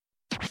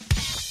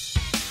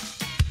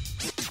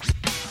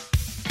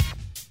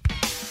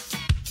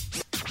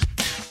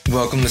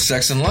Welcome to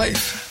Sex and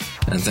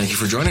Life, and thank you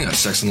for joining us.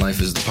 Sex and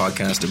Life is the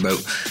podcast about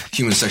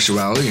human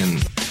sexuality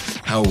and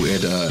how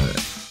it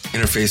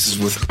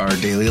interfaces with our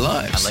daily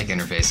lives. I like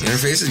interfaces.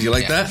 Interfaces? You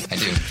like that? I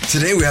do.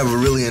 Today we have a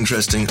really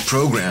interesting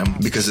program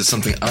because it's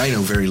something I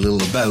know very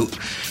little about,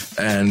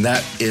 and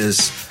that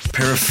is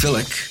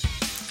paraphilic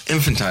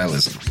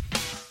infantilism,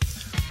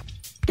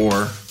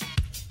 or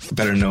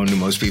better known to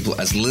most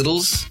people as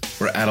littles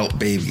or adult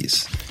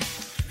babies.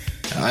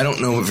 I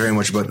don't know very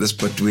much about this,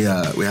 but we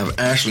have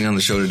Ashley on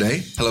the show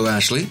today. Hello,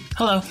 Ashley.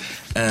 Hello.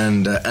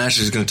 And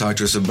Ashley's going to talk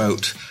to us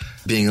about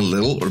being a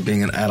little or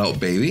being an adult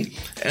baby.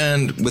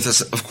 And with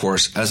us, of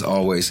course, as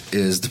always,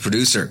 is the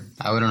producer.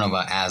 I wouldn't know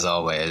about as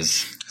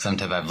always.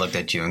 Sometimes I've looked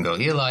at you and go,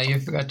 Eli, you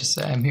forgot to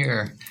say I'm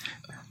here.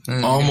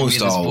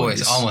 Almost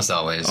always. Almost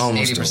always.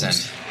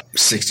 80%.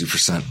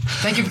 60%.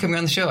 Thank you for coming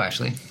on the show,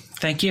 Ashley.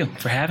 Thank you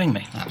for having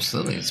me.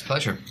 Absolutely. It's a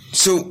pleasure.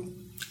 So,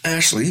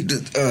 Ashley,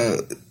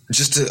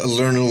 just to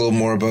learn a little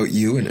more about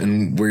you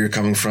and where you're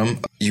coming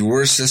from, you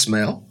were a cis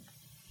male.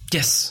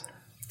 Yes.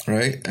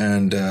 Right?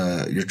 And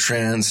you're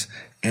trans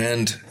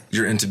and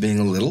you're into being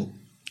a little.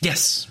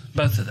 Yes,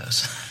 both of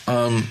those.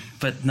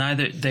 But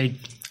they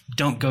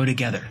don't go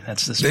together.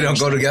 That's the They don't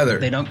go together.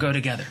 They don't go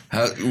together.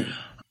 How?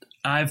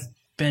 I've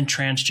been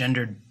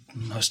transgendered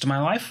most of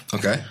my life.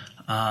 Okay.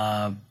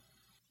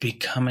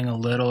 Becoming a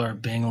little or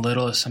being a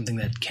little is something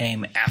that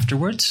came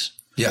afterwards.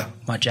 Yeah.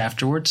 Much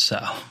afterwards, so.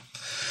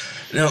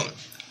 Now,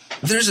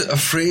 there's a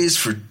phrase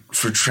for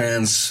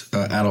trans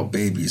adult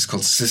babies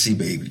called sissy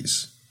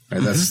babies. Right?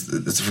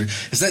 Mm-hmm. That's a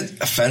phrase. Is that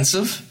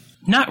offensive?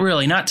 Not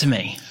really, not to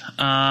me.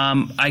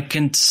 I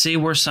can see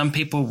where some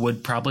people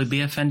would probably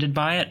be offended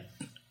by it.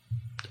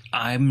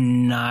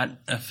 I'm not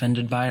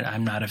offended by it.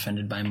 I'm not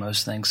offended by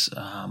most things.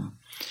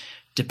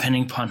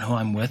 Depending upon who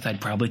I'm with,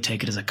 I'd probably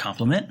take it as a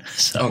compliment.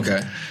 So.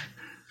 Okay.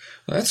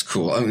 Well, that's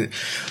cool. I mean,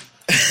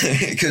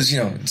 because,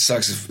 it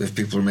sucks if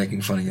people are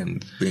making fun of you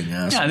and being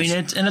assholes. Yeah, I mean,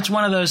 it's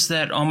one of those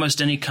that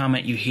almost any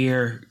comment you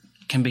hear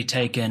can be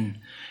taken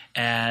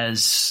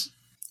as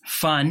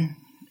fun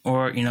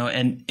or,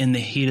 in the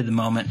heat of the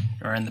moment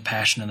or in the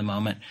passion of the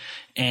moment.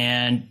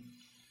 And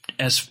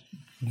as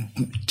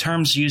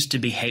terms used to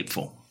be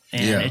hateful.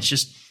 And it's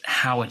just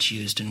how it's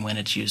used and when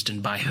it's used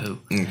and by who.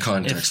 In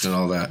context and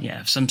all that.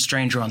 Yeah, if some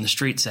stranger on the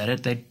street said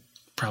it, they'd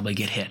probably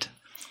get hit.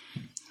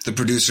 The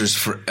producer's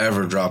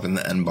forever dropping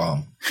the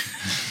N-bomb.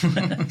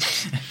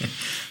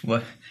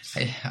 What?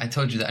 I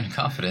told you that in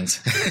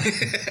confidence.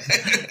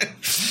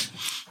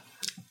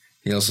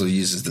 He also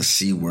uses the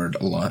C word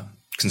a lot.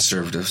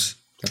 Conservatives.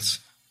 That's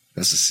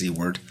the C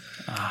word.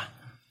 I'm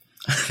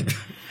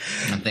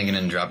thinking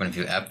of dropping a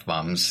few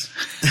F-bombs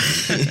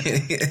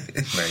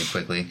very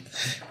quickly.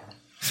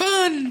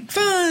 Fun.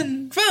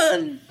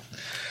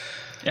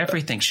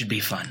 Everything should be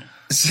fun.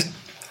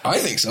 I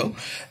think so.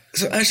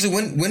 So, actually,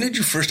 when did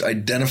you first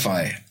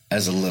identify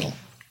as a little?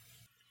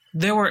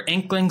 There were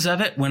inklings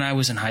of it when I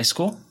was in high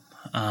school.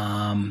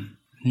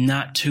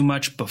 Not too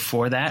much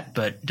before that,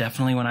 but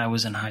definitely when I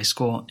was in high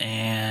school.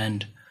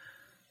 And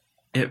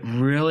it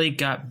really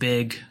got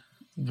big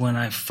when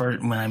I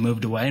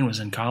moved away and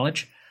was in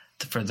college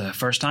for the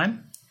first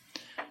time.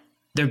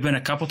 There have been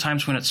a couple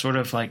times when it sort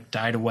of like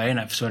died away, and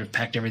I've sort of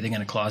packed everything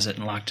in a closet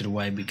and locked it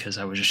away because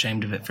I was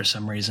ashamed of it for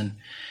some reason.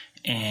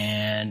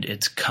 And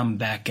it's come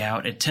back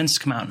out. It tends to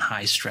come out in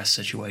high stress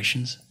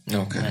situations.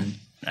 Okay. And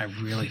I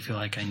really feel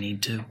like I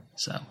need to.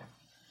 So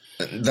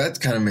that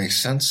kind of makes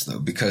sense, though,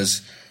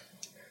 because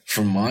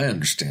from my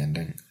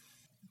understanding,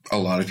 a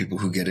lot of people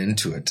who get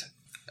into it,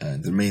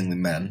 they're mainly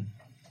men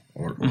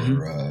or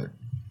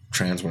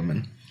trans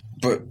women.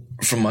 But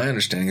from my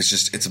understanding,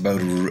 it's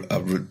about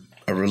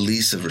a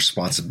release of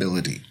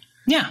responsibility.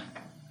 Yeah.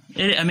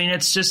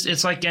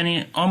 It's like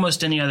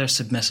almost any other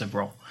submissive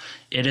role.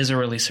 It is a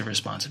release of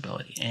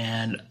responsibility.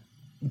 And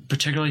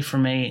particularly for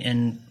me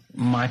in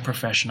my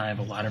profession, I have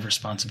a lot of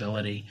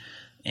responsibility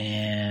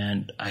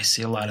and I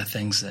see a lot of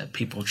things that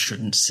people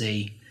shouldn't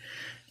see.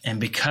 And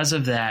because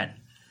of that,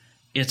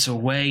 it's a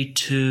way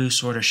to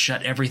sort of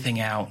shut everything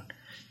out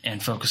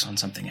and focus on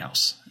something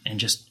else and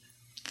just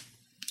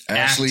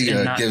Ashley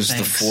gives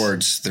the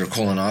Fords their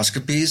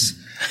colonoscopies,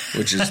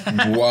 which is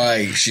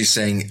why she's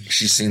saying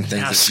she's seen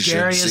things that she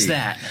shouldn't see.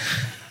 How scary is that?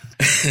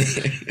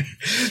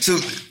 So,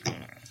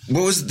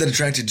 what was it that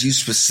attracted you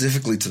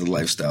specifically to the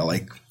lifestyle?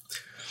 Like,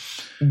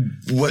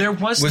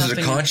 was it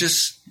a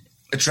conscious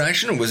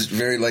attraction, or was it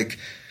very like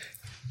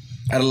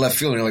out of left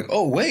field? And you're like,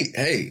 oh wait,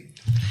 hey.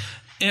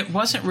 It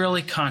wasn't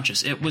really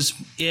conscious.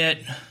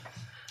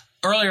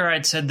 Earlier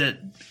I'd said that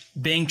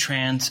being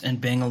trans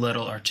and being a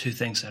little are two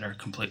things that are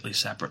completely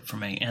separate from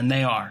me, and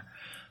they are.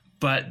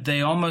 But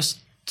they almost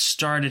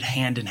started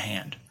hand in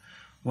hand.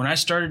 When I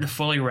started to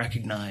fully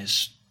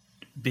recognize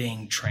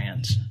being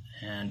trans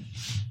and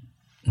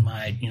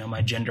my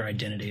gender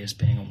identity as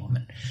being a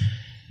woman,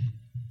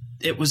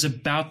 it was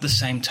about the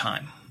same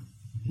time.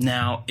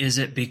 Now, is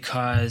it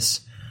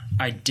because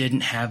I didn't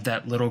have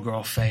that little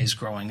girl phase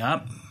growing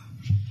up?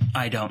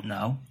 I don't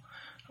know.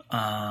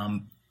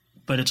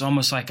 But it's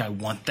almost like I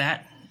want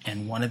that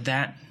and wanted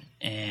that,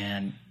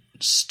 and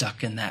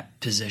stuck in that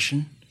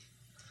position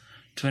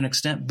to an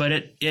extent, but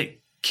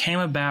it came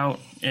about.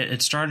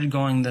 It started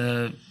going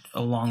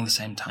along the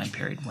same time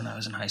period when I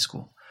was in high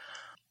school,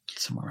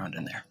 somewhere around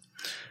in there.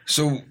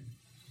 So,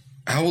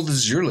 how old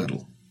is your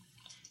little?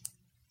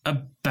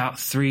 About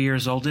 3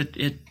 years old.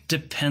 It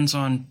depends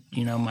on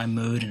my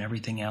mood and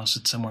everything else.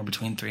 It's somewhere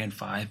between 3 and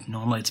 5.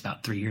 Normally, it's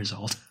about 3 years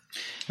old.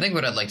 I think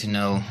what I'd like to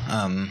know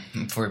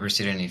before we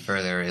proceed any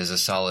further is a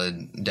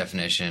solid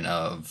definition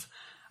of,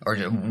 or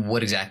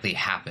what exactly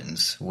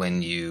happens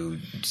when you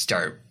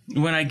start.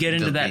 When I get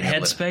into that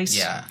headspace,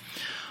 yeah,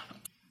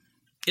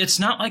 it's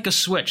not like a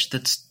switch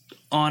that's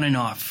on and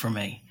off for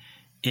me.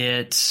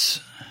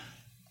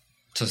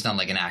 So it's not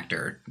like an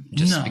actor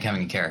just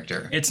becoming a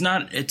character.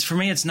 For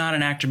me, it's not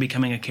an actor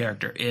becoming a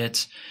character.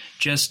 It's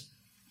just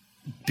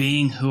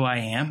being who I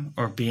am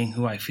or being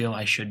who I feel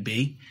I should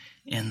be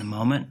in the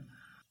moment.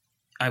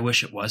 I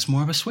wish it was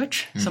more of a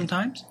switch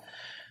sometimes.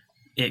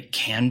 It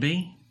can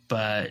be,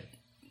 but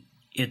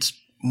it's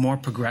more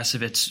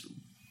progressive.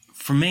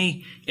 For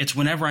me, it's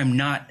whenever I'm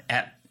not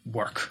at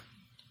work.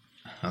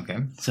 Okay.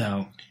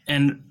 So,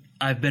 and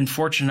I've been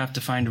fortunate enough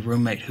to find a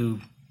roommate who,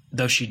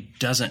 though she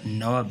doesn't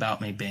know about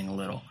me being a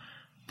little,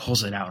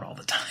 pulls it out all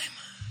the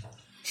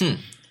time.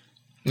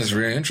 That's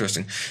very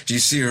interesting. Do you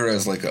see her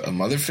as like a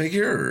mother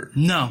figure? Or?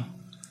 No.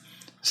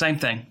 Same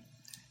thing.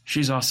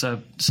 She's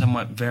also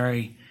somewhat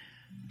very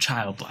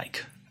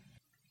childlike.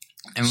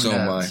 And So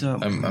am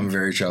I. I'm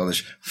very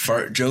childish.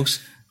 Fart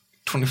jokes,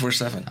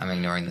 24/7. I'm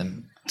ignoring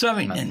them. So,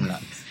 I mean...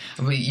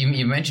 But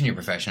you mentioned your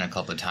profession a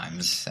couple of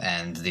times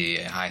and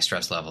the high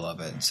stress level of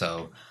it.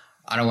 So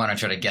I don't want to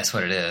try to guess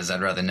what it is.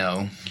 I'd rather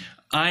know.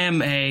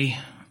 I'm at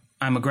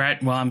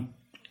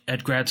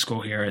grad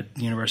school here at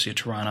the University of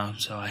Toronto,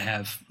 so I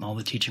have all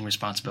the teaching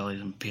responsibilities.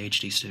 I'm a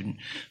PhD student,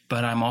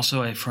 but I'm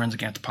also a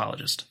forensic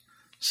anthropologist.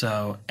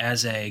 So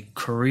as a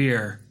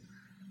career,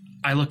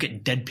 I look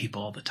at dead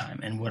people all the time,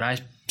 and what I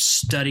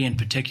study in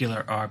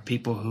particular are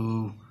people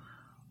who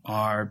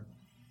are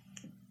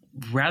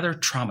rather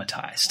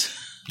traumatized.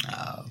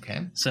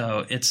 Okay.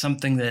 So it's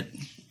something that...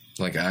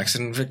 Like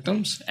accident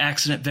victims?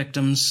 Accident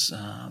victims.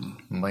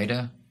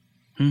 Murder.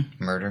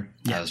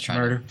 Yeah, I was trying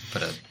to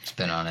put a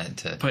spin on it.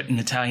 To put an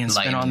Italian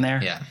spin on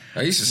there. Yeah.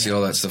 I used to see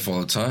all that stuff all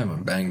the time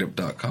on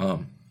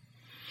bangedup.com.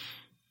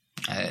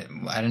 I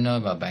didn't know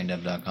about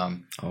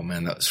bangedup.com. Oh,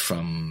 man, that was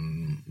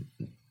from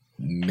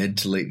mid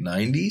to late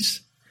 90s?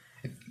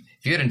 If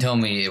you hadn't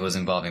told me it was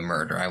involving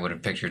murder, I would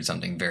have pictured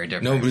something very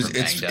different. No, but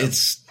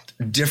it's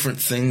different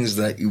things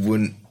that you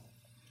wouldn't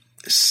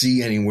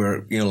see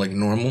anywhere, like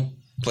normal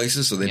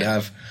places. So they'd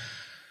have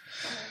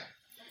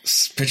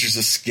pictures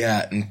of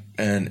scat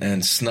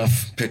and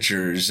snuff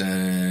pictures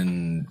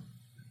and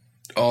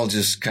all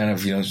just kind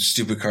of,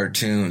 stupid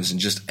cartoons and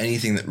just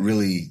anything that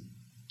really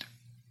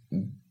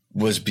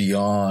was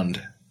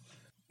beyond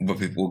what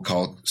people would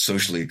call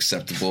socially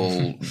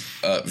acceptable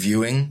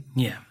viewing.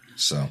 Yeah.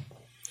 So,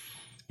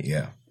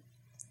 yeah.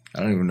 I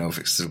don't even know if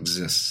it still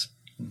exists.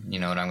 You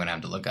know what I'm going to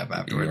have to look up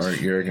afterwards.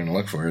 You're going to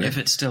look for it. If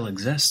it still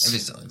exists. If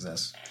it still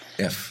exists.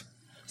 If.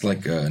 It's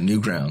like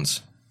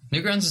Newgrounds.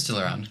 Newgrounds is still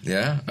around.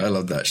 Yeah? I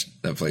love that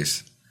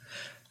place.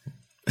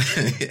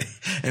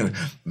 Anyway,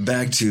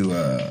 back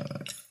to...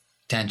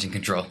 Tangent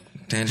control.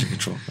 Tangent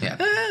control.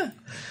 Yeah.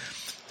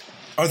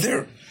 Are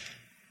there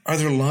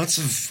lots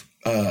of,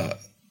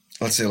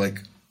 let's say,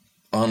 like,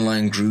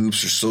 online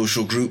groups or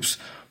social groups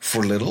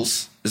for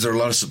littles? Is there a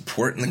lot of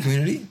support in the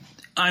community?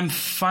 I'm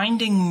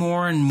finding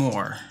more and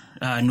more,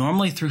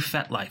 normally through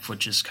FetLife,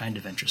 which is kind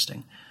of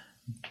interesting.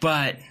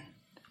 But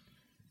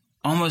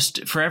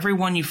almost for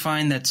everyone you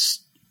find that's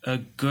a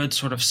good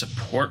sort of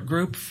support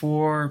group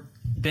for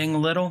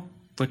being little,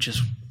 which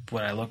is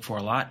what I look for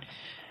a lot,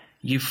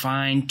 you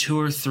find 2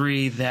 or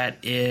 3 that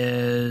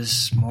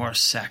is more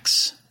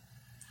sex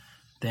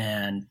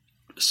than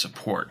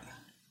support.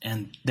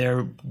 And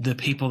the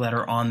people that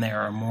are on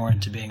there are more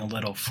into being a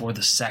little for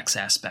the sex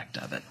aspect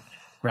of it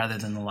rather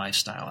than the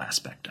lifestyle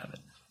aspect of it.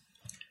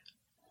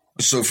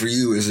 So for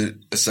you, is it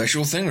a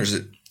sexual thing or is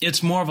it?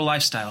 It's more of a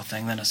lifestyle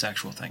thing than a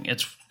sexual thing.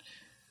 It's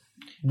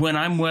when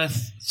I'm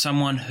with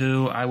someone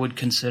who I would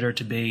consider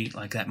to be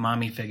like that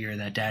mommy figure,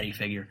 that daddy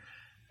figure,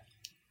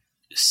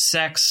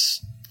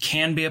 sex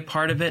can be a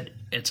part of it.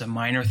 It's a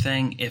minor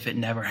thing. If it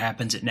never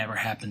happens, it never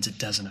happens. It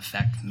doesn't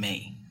affect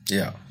me.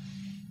 Yeah.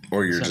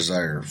 Or your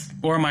desire.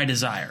 Or my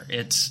desire.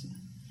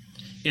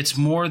 It's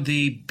more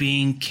the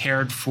being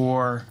cared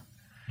for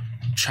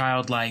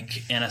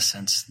childlike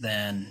innocence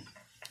than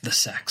the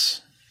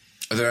sex.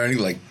 Are there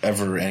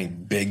any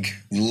big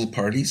little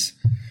parties?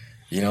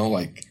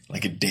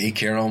 Like a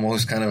daycare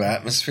almost kind of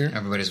atmosphere?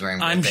 Everybody's wearing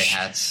birthday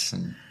hats.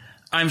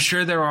 I'm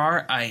sure there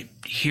are. I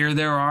hear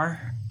there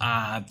are.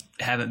 I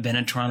haven't been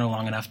in Toronto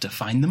long enough to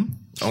find them.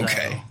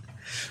 Okay.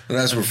 Well,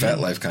 that's where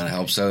FetLife kind of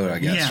helps out, I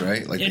guess,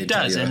 right? Like it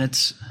does, and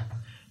it's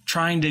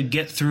trying to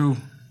get through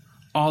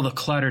all the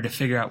clutter to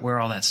figure out where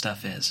all that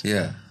stuff is.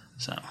 Yeah.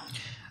 So,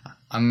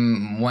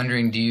 I'm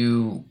wondering, do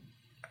you,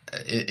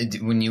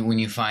 when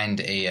you find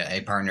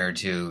a partner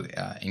to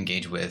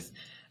engage with,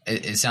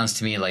 it sounds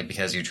to me like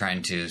because you're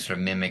trying to sort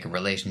of mimic a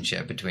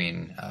relationship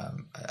between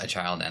a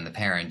child and the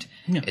parent,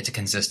 it's a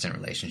consistent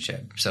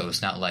relationship. So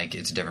it's not like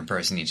it's a different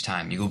person each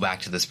time. You go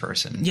back to this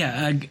person.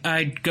 Yeah,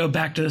 I go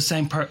back to the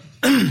same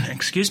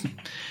excuse me,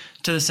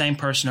 to the same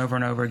person over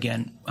and over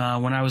again.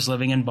 When I was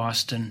living in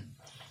Boston,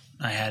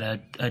 I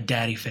had a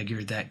daddy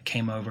figure that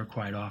came over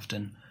quite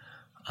often.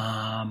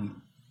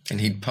 And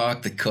he'd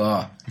park the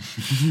car.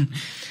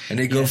 And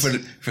they'd go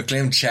for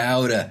clam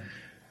chowder.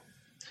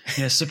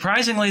 Yeah,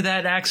 surprisingly,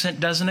 that accent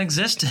doesn't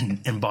exist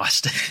in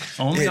Boston.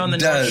 Only on the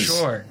North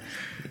Shore.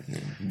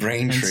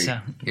 Braintree.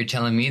 You're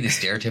telling me the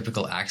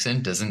stereotypical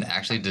accent doesn't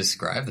actually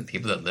describe the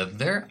people that live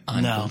there?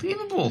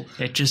 Unbelievable.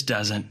 No, it just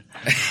doesn't.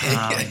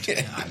 I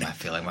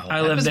feel like my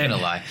whole life is going to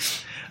lie.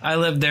 I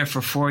lived there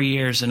for 4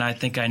 years, and I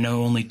think I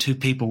know only 2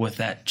 people with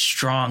that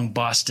strong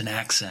Boston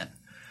accent.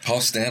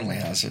 Paul Stanley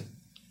has it.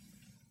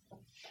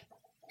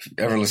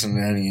 Ever listen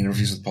to any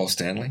interviews with Paul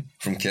Stanley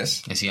from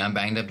Kiss? Is he on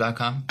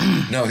bangedup.com?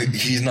 No,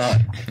 he's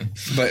not.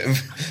 But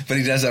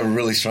he does have a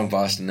really strong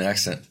Boston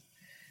accent.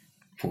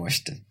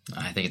 Boston.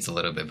 I think it's a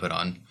little bit put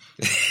on.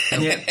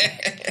 Yeah,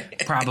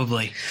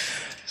 probably.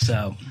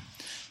 So,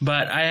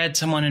 but I had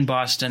someone in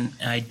Boston.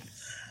 I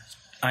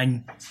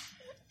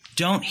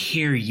don't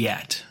hear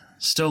yet.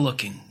 Still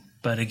looking.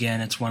 But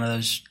again, it's one of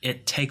those,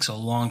 it takes a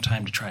long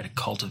time to try to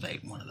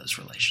cultivate one of those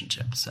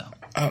relationships. So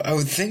I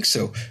would think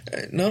so.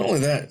 Not only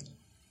that,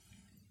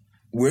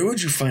 where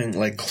would you find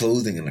like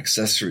clothing and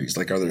accessories?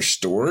 Like, are there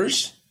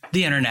stores?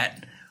 The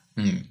internet.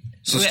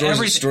 So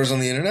stores on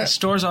the internet?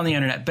 Stores on the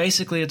internet.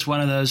 Basically, it's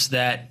one of those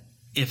that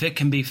if it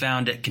can be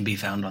found, it can be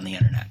found on the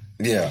internet.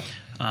 Yeah.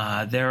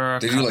 There are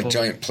They do like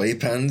giant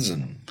playpens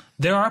and...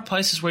 There are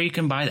places where you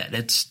can buy that.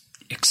 It's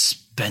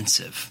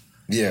expensive.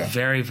 Yeah.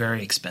 Very,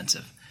 very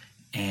expensive.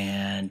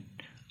 And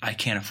I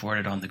can't afford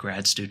it on the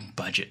grad student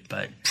budget,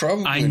 but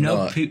probably I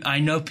know not. I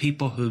know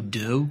people who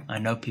do. I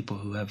know people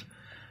who have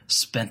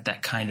spent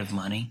that kind of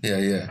money.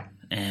 Yeah.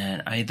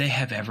 And they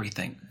have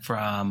everything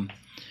from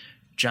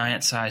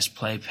giant-sized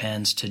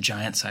playpens to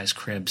giant-sized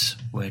cribs,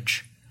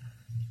 which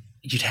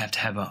you'd have to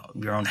have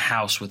your own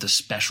house with a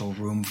special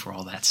room for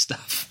all that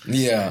stuff.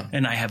 Yeah.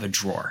 And I have a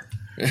drawer.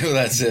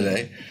 That's it,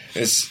 eh?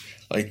 It's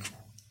like,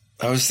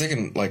 I was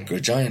thinking like a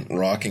giant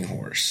rocking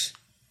horse.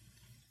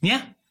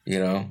 Yeah. You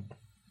know,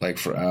 like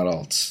for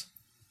adults.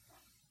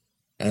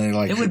 And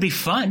like, it would be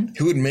fun.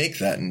 Who would make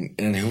that,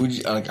 and who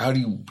would like? How do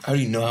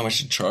you know how much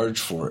to charge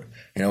for it?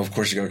 You know, of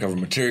course, you got to cover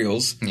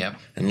materials,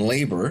 and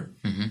labor.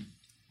 Mm-hmm.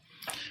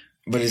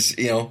 But it's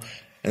and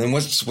then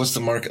what's the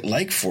market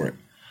like for it?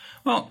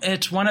 Well,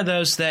 it's one of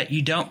those that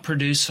you don't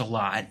produce a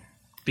lot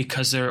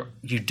because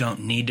you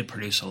don't need to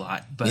produce a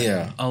lot.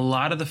 But a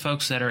lot of the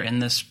folks that are in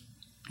this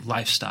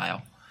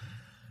lifestyle,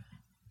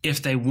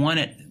 if they want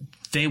it,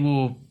 they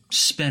will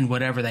spend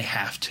whatever they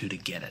have to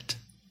get it.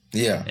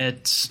 Yeah,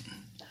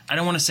 I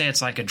don't want to say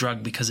it's like a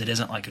drug because it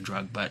isn't like a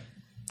drug, but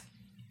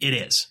it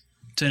is.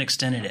 To an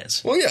extent, it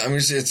is. Well, yeah. I mean,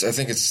 I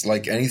think it's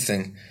like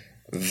anything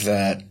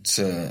that...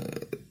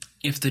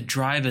 if the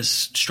drive is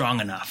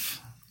strong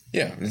enough.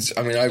 Yeah.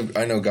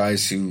 I know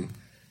guys who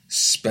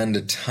spend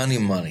a ton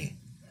of money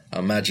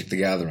on Magic the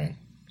Gathering.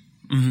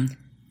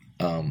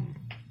 Mm-hmm.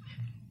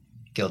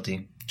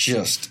 Guilty.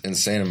 Just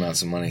insane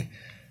amounts of money.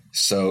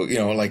 So,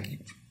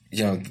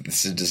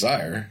 it's a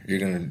desire.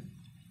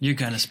 You're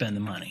going to spend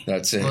the money.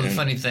 That's it. Well, the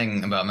funny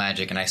thing about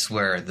Magic, and I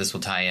swear this will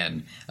tie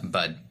in,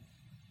 but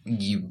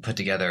you put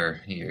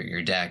together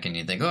your deck and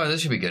you think, oh,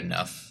 this should be good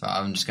enough.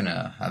 I'm just going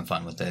to have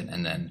fun with it.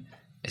 And then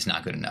it's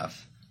not good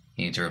enough.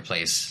 You need to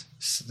replace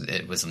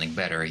it with something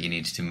better. You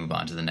need to move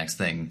on to the next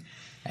thing.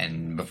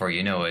 And before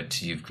you know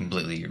it, you've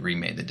completely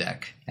remade the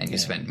deck and you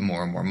spent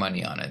more and more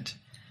money on it.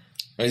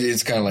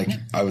 It's kind of like,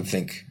 I would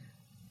think,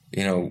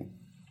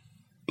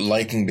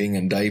 liking being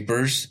in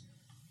diapers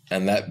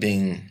and that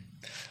being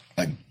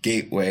a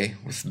gateway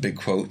with big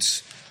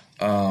quotes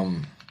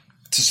to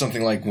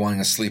something like wanting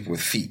to sleep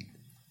with feet.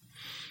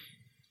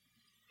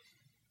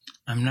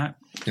 I'm not.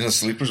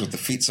 Sleepers with the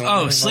feet.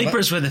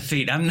 Sleepers with the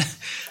feet.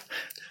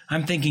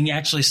 I'm thinking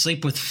actually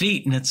sleep with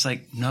feet, and it's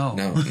like no,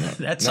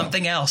 that's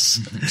something else.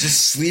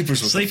 Just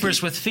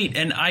sleepers with feet.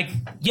 And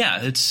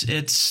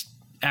it's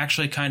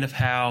actually kind of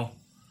how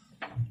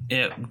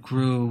it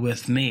grew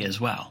with me as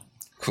well.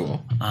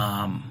 Cool.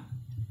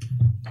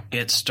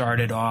 It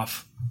started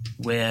off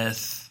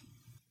with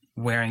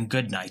wearing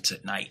good nights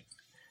at night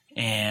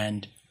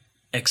and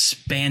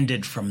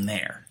expanded from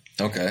there.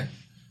 Okay.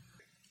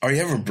 Are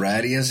you ever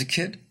bratty as a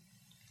kid?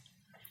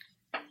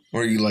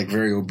 Or are you like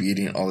very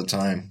obedient all the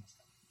time?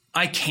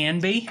 I can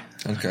be.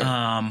 Okay.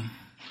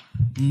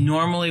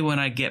 Normally when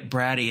I get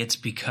bratty, it's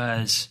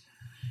because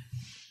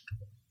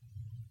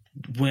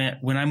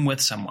when I'm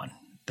with someone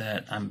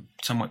that I'm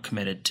somewhat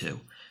committed to,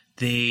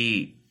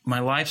 my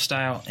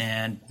lifestyle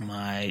and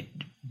my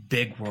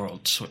big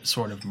world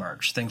sort of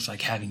merge. Things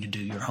like having to do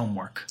your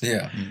homework.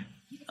 Yeah.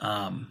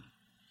 And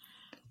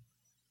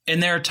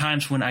there are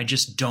times when I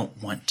just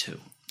don't want to.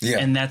 Yeah.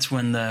 And that's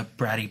when the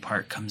bratty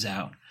part comes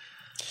out.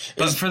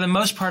 But for the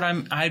most part,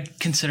 I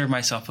consider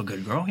myself a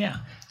good girl, yeah.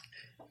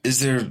 Is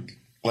there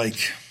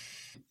like,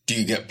 do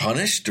you get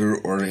punished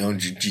or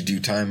did you do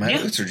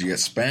timeouts or do you get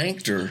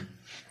spanked or?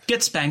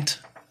 Get spanked.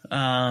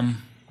 Not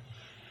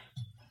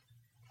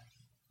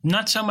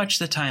so much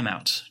the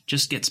timeouts.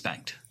 Just get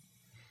spanked.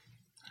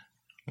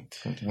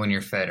 When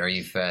you're fed, are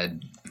you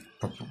fed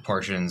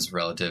proportions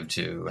relative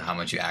to how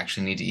much you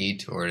actually need to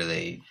eat, or do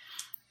they?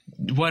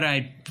 What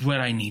I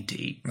need to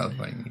eat. What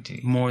you need to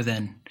eat. More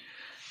than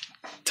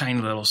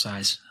tiny little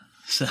size.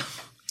 So.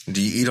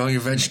 Do you eat all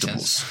your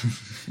vegetables?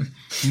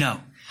 No.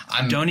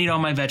 I don't eat all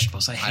my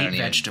vegetables. I hate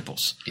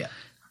vegetables.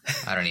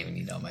 I don't even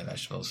eat all my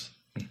vegetables.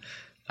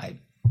 I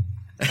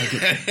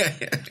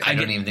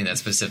don't even think that's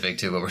specific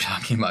to what we're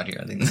talking about here.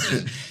 I think that's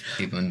just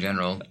people in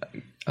general.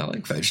 I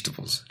like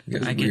vegetables. You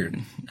guys are weird.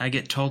 I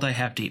get told I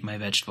have to eat my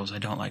vegetables. I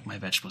don't like my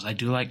vegetables. I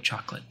do like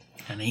chocolate.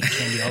 And I eat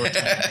candy all the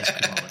time. Ice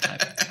cream all the time.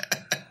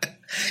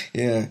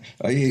 Yeah.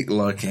 I ate a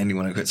lot of candy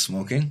when I quit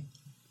smoking.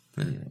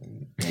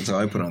 That's how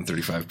I put on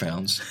 35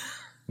 pounds.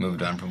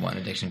 Moved on from one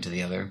addiction to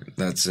the other.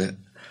 That's it.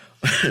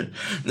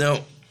 Now,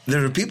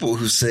 there are people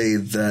who say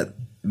that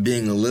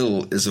being a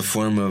little is a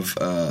form of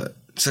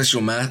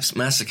sexual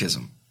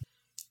masochism.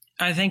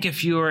 I think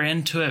if you are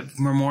into it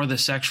more the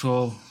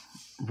sexual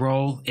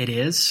role, it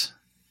is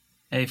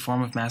a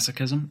form of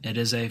masochism. It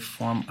is a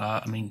form,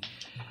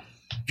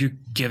 you're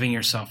giving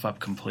yourself up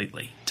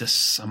completely to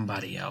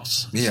somebody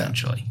else,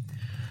 essentially.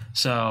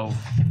 So,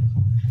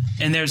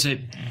 and there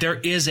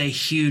is a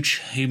huge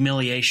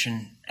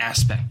humiliation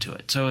aspect to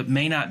it. So it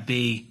may not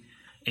be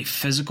a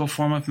physical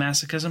form of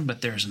masochism,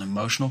 but there's an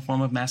emotional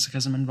form of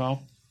masochism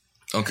involved.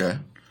 Okay.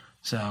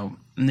 So,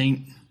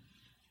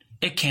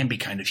 it can be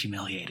kind of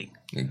humiliating.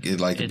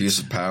 Like abuse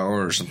of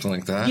power or something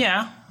like that?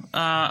 Yeah.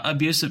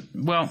 Abusive.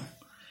 Well,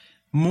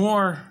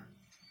 more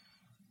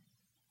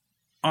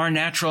our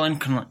natural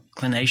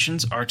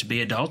inclinations are to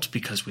be adults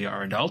because we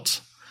are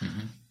adults.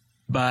 Mm-hmm.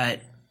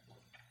 But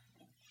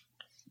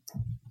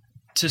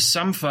to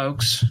some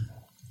folks,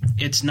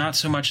 it's not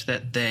so much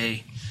that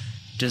they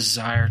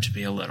desire to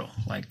be a little,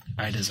 like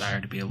I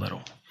desire to be a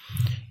little.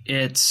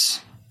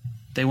 It's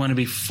they want to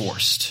be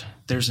forced.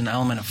 There's an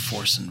element of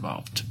force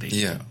involved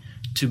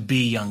to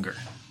be younger.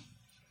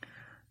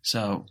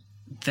 So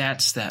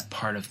that's that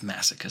part of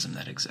masochism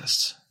that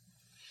exists.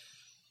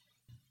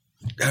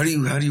 How do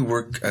you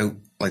work out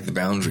like the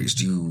boundaries?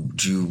 Do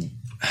you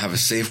have a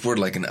safe word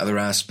like in other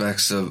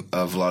aspects of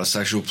a lot of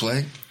sexual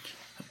play?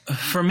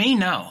 For me,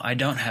 no, I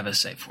don't have a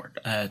safe word.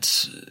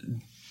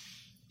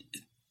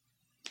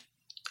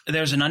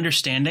 There's an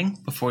understanding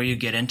before you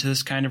get into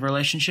this kind of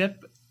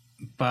relationship,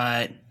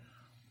 but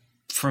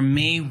for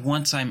me,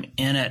 once I'm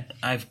in it,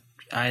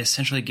 I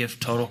essentially give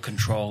total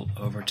control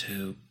over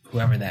to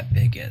whoever that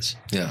big is.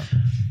 Yeah.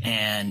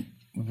 And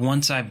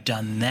once I've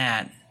done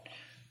that,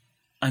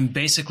 I'm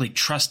basically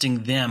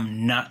trusting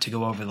them not to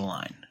go over the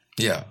line.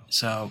 Yeah.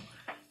 So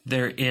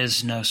there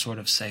is no sort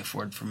of safe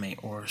word for me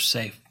or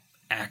safe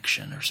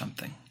action or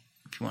something,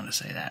 if you want to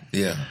say that.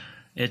 Yeah.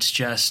 It's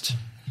just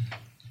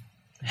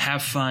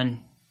have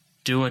fun,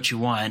 do what you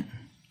want.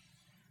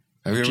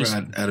 Have you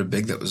ever had a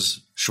big that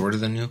was shorter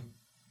than you?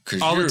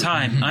 All the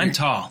time. I'm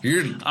tall.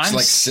 I'm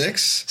like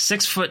 6?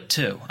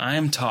 6'2". I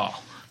am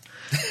tall.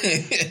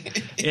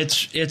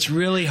 It's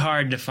really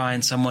hard to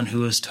find someone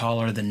who is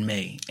taller than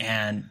me.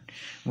 And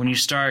when you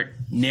start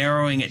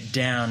narrowing it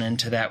down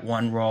into that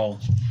one role,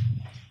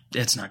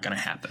 it's not going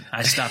to happen.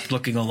 I stopped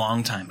looking a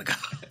long time ago.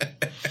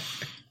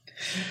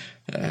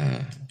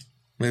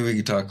 Maybe we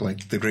could talk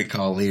like the Great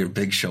Khali or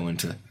Big Show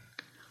into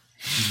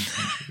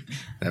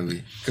that'd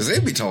be because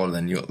they'd be taller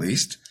than you at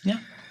least. Yeah.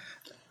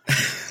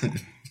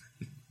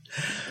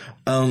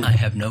 I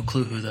have no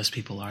clue who those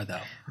people are,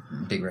 though.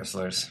 Big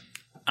wrestlers.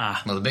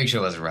 Well, the Big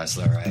Show was a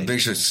wrestler, right? The Big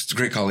Show,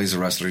 Great Khali's a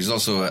wrestler. He's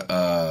also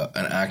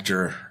an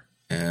actor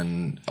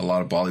in a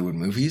lot of Bollywood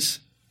movies.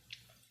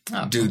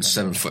 Oh, Dude's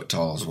 7 foot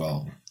tall as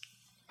well.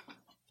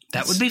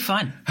 That would be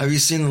fun. Have you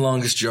seen The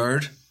Longest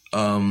Yard?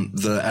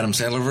 The Adam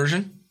Sandler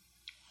version?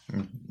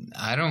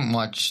 I don't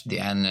watch the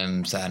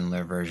Adam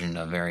Sandler version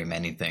of very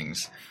many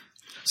things.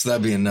 So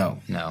that'd be a no.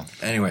 No.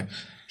 Anyway,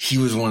 he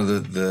was one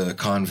of the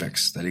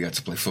convicts that he got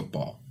to play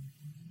football.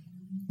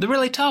 The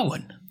really tall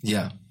one?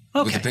 Yeah.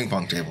 Okay. With the ping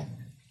pong table.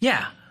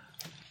 Yeah.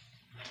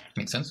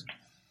 Makes sense.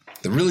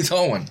 The really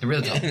tall one. The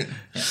really tall one.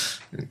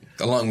 Yeah.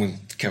 Along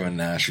with Kevin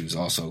Nash, who's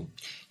also...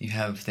 You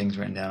have things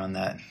written down on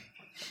that.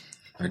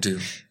 I do.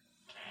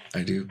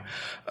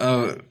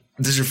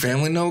 Does your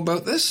family know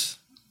about this?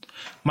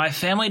 My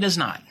family does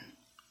not.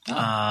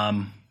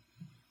 Oh.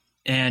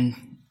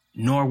 And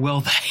nor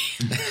will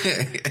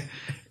they.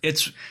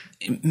 It's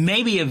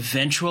maybe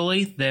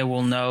eventually they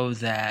will know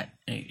that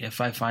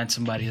if I find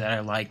somebody that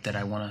I like that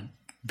I want to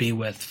be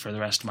with for the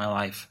rest of my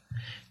life,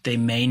 they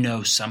may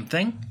know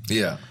something.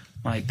 Yeah.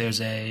 Like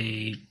there's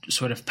a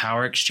sort of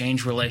power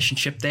exchange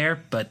relationship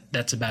there, but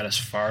that's about as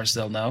far as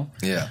they'll know.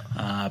 Yeah.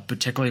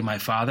 Particularly my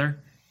father.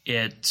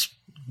 It's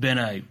been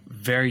a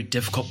very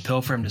difficult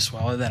pill for him to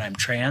swallow that I'm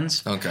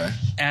trans. Okay.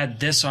 Add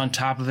this on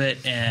top of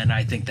it, and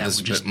I think that's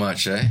would a bit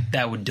much, eh?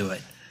 That would do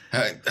it.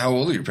 How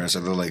old are your parents?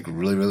 Are they like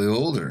really, really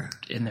old, or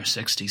in their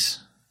 60s?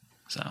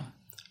 So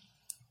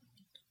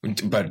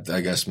But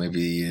I guess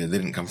maybe they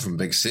didn't come from a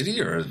big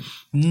city, or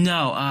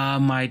No,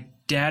 my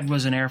dad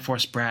was an Air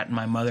Force brat, and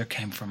my mother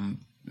came from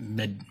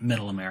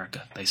middle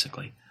America,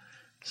 basically.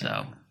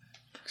 So,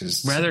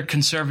 rather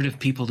conservative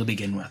people to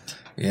begin with.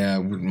 Yeah,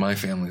 my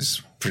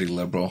family's pretty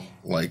liberal.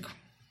 Like,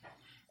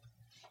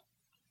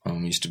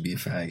 Mom used to be a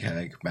fag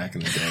hag back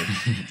in the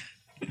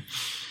day.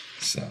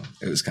 So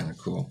it was kind of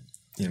cool,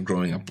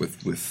 growing up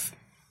with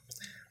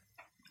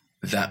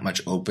that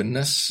much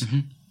openness.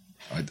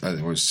 Mm-hmm.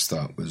 I always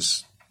thought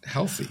was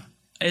healthy.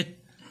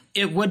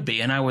 It would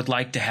be, and I would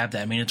like to have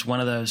that. I mean, it's one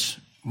of those.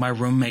 My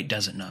roommate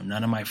doesn't know.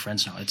 None of my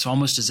friends know. It's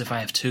almost as if I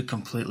have two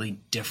completely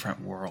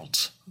different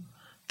worlds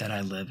that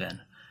I live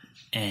in,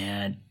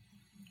 and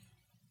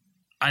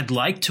I'd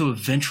like to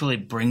eventually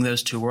bring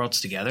those two worlds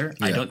together.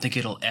 Yeah. I don't think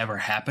it'll ever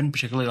happen.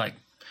 Particularly, like,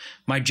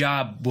 my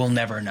job will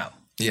never know.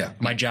 Yeah,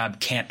 my job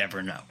can't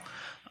ever know.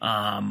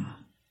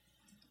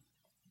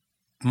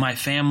 My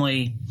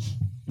family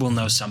will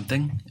know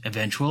something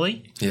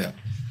eventually. Yeah.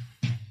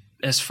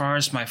 As far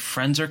as my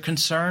friends are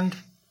concerned,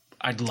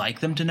 I'd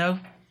like them to know,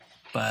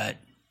 but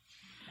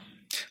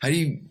how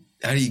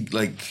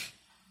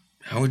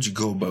would you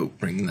go about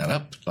bringing that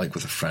up, like,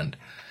 with a friend?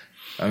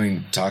 I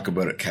mean, talk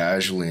about it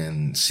casually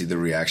and see the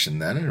reaction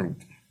then, or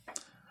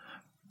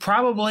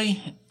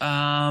probably.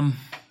 But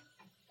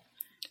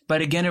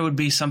again, it would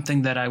be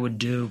something that I would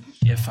do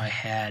if I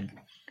had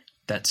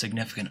that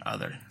significant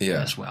other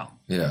as well.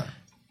 Yeah.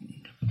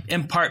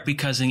 In part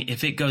because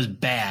if it goes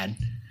bad,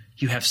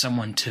 you have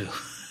someone to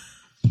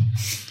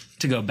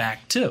go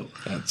back to.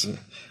 That's it.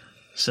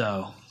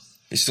 So.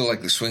 You still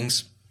like the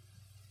swings?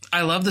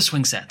 I love the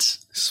swing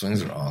sets.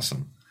 Swings are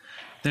awesome.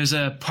 There's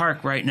a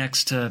park right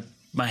next to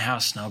my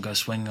house, and I'll go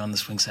swinging on the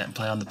swing set and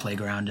play on the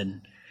playground,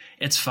 and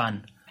it's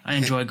fun. I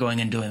enjoy going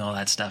and doing all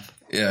that stuff.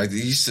 Yeah, I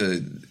used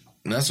to,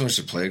 not so much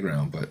the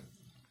playground, but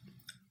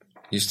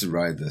used to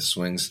ride the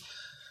swings.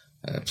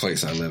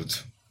 Place I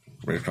lived,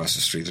 right across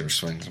the street, there were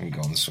swings, and we'd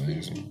go on the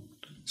swings and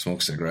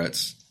smoke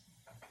cigarettes.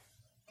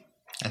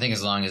 I think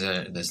as long as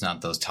there's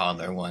not those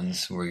toddler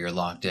ones where you're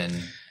locked in,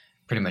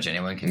 pretty much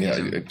anyone can use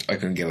them. I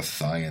couldn't get a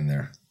thigh in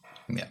there.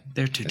 Yeah.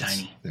 They're too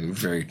tiny. They were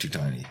very too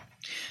tiny.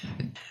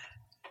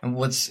 And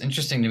what's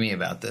interesting to me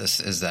about this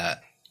is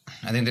that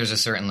I think there's a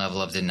certain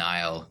level of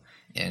denial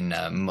in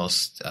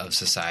most of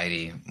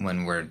society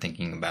when we're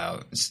thinking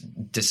about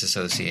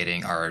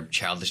disassociating our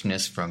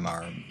childishness from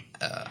our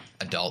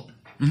adult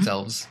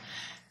selves.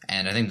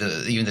 And I think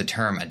even the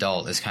term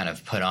adult is kind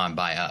of put on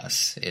by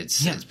us.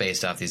 It's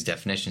based off these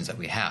definitions that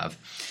we have.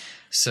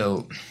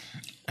 So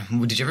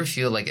did you ever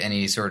feel like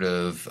any sort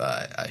of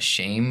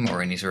shame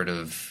or any sort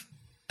of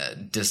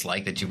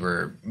dislike that you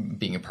were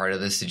being a part of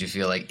this? Did you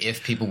feel like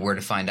if people were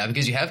to find out,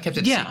 because you have kept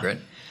it secret,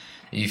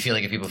 you feel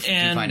like if people do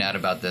find out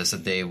about this,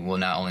 that they will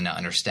not only not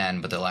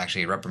understand, but they'll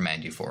actually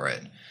reprimand you for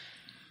it?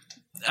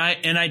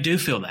 I do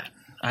feel that.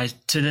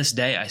 To this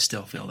day, I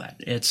still feel that.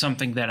 It's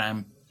something that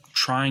I'm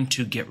trying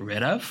to get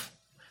rid of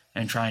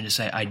and trying to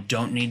say I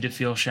don't need to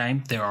feel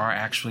shame. There are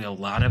actually a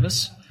lot of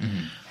us.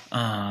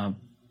 Mm-hmm.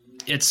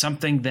 It's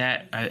something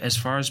that, as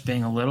far as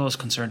being a little is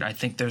concerned, I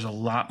think there's a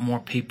lot more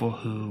people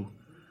who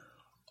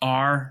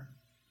are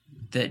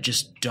that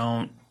just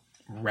don't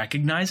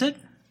recognize it.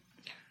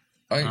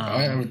 I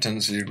have a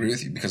tendency to agree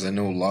with you, because I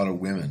know a lot of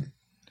women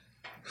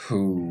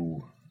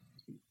who,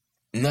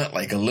 not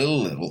like a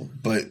little,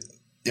 but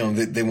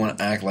they want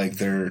to act like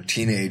they're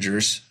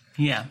teenagers.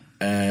 Yeah.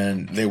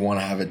 And they want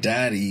to have a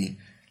daddy,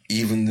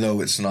 even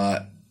though it's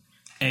not.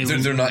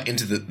 They're not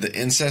into the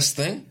incest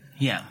thing.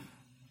 Yeah.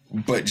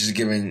 But just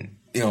giving,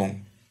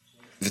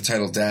 the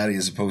title daddy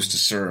as opposed to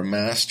sir or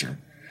master,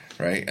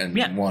 right?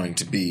 And wanting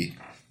to be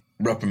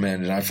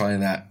reprimanded. I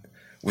find that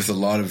with a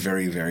lot of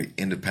very, very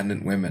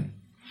independent women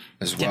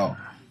as well.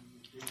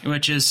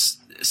 Which is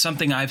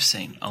something I've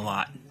seen a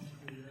lot.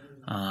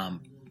 And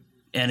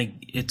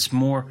it's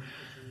more,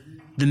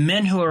 the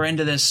men who are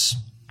into this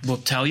will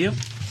tell you.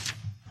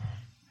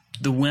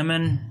 The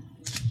women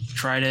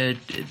try to,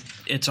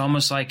 it's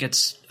almost like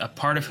it's a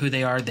part of who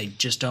they are. They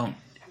just don't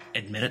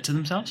admit it to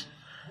themselves.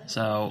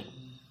 So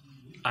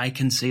I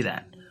can see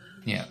that.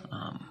 Yeah.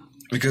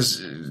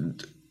 Because,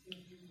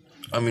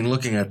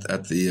 looking at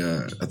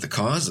the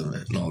cause of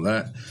it and all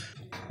that,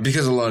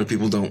 because a lot of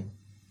people don't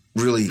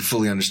really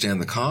fully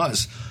understand the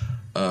cause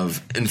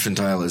of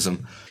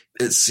infantilism,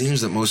 it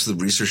seems that most of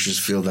the researchers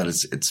feel that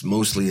it's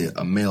mostly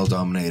a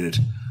male-dominated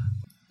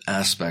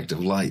aspect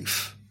of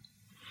life.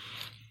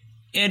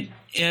 I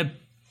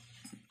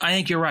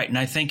think you're right, and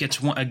I think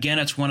it's one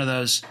of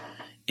those.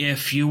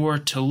 If you were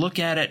to look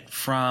at it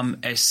from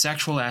a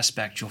sexual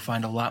aspect, you'll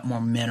find a lot more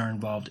men are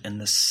involved in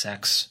the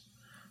sex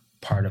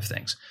part of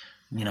things.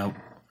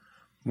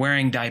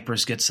 Wearing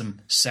diapers gets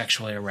them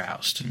sexually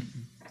aroused.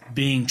 Mm-hmm.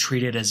 Being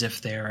treated as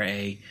if they're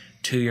a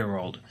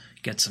 2-year-old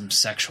gets them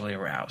sexually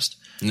aroused.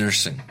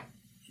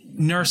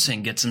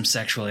 Nursing gets them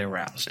sexually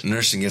aroused.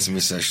 Nursing gets me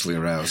sexually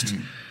aroused.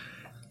 Mm-hmm.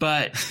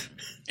 But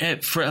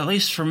at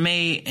least for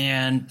me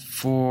and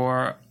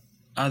for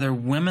other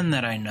women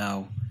that I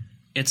know,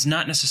 it's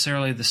not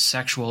necessarily the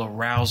sexual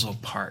arousal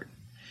part.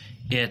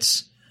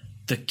 It's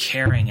the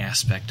caring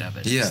aspect of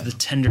it. Yeah. It's the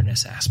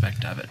tenderness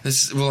aspect of it.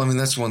 That's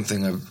one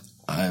thing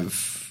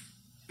I've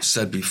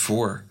said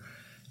before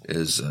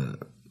is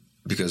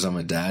because I'm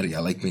a daddy.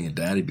 I like being a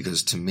daddy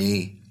because to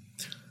me,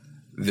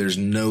 there's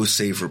no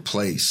safer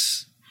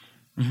place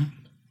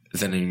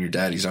than in your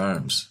daddy's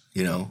arms.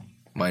 You know,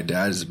 my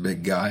dad is a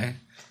big guy.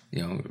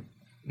 You know,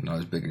 not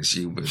as big as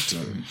you, but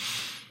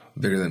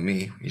bigger than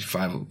me. He's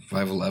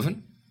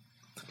 5'11".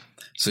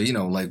 So, you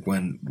know, like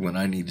when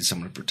I needed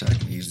someone to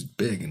protect me, he's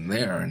big and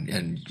there,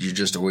 and you're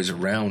just always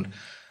around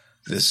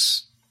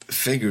this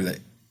figure that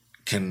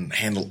can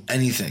handle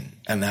anything,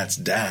 and that's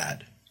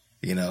dad,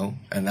 you know?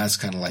 And that's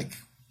kind of like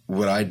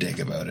what I dig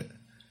about it.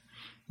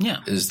 Yeah.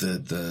 Is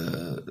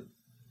the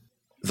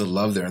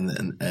love there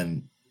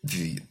and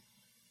the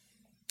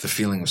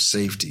feeling of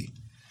safety,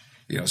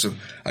 you know? So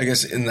I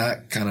guess in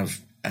that kind of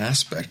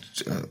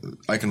aspect,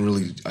 I can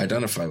really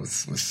identify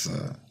with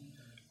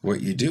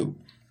what you do.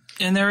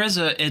 And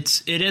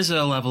it is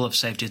a level of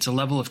safety. It's a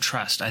level of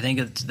trust. I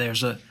think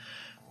there's a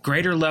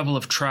greater level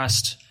of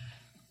trust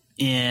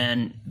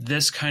in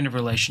this kind of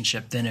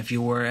relationship than if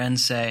you were in,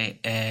 say,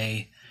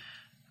 a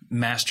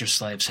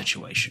master-slave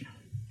situation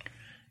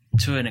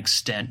to an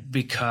extent,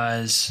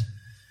 because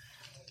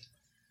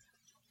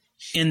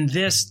in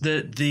this,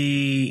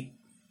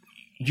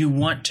 you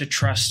want to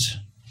trust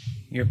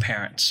your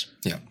parents.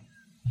 Yeah.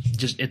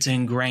 Just it's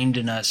ingrained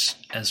in us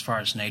as far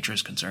as nature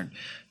is concerned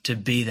to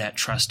be that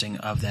trusting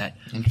of that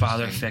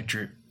father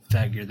figure,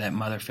 that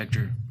mother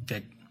figure.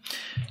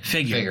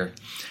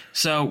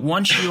 So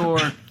once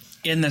you're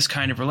in this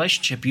kind of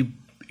relationship,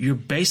 you're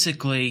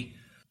basically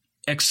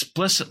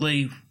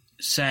explicitly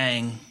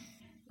saying,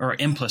 or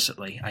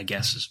implicitly, I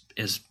guess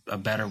is a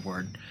better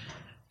word,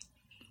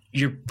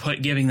 you're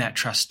giving that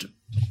trust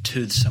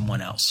to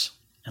someone else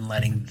and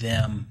letting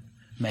them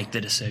make the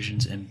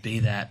decisions and be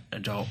that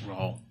adult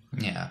role.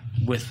 Yeah.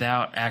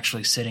 Without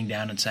actually sitting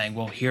down and saying,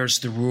 well, here's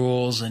the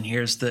rules and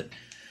here's the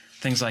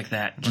things like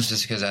that.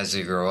 Just because as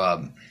you grow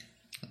up,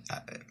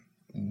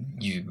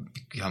 you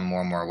become more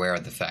and more aware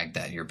of the fact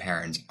that your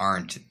parents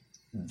aren't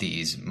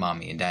these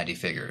mommy and daddy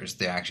figures.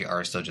 They actually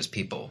are still just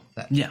people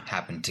that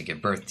happen to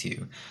give birth to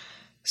you.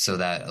 So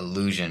that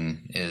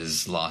illusion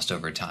is lost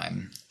over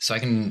time. So I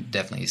can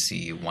definitely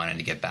see wanting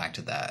to get back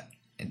to that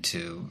and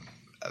to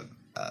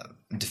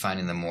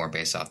defining them more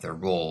based off their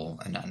role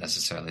and not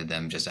necessarily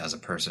them just as a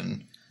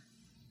person.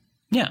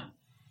 Yeah.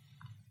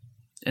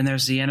 And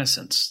there's the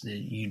innocence.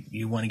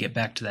 You want to get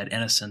back to that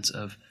innocence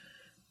of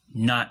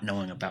not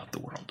knowing about the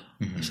world,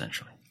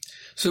 essentially.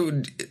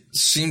 So it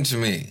seemed to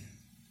me,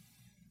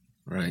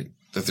 right,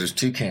 that there's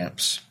two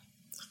camps.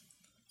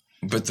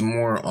 But the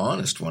more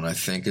honest one, I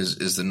think,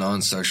 is the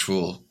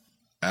non-sexual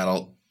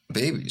adult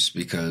babies,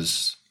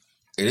 because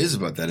it is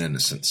about that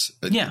innocence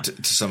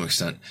to some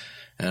extent.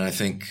 And I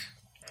think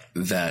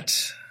that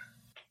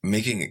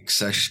making it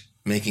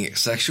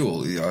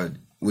sexual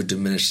would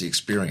diminish the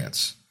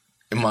experience,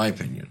 in my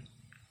opinion.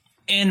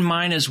 And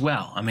mine as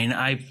well. I mean,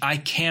 I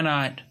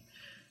cannot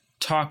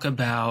talk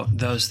about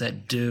those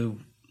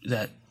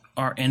that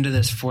are into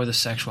this for the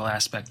sexual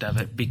aspect of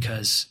it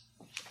because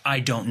I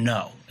don't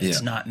know.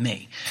 It's not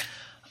me.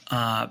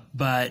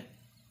 But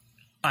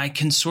I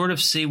can sort of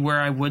see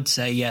where I would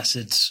say, yes,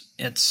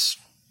 it's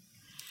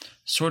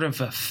sort of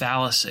a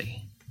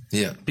fallacy.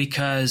 Yeah.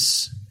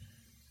 Because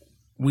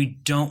we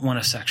don't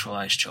want to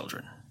sexualize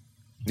children.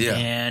 Yeah.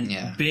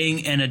 And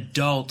being an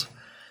adult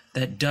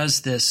that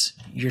does this,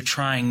 you're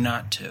trying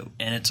not to.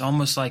 And it's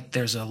almost like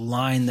there's a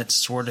line that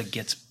sort of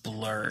gets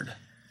blurred.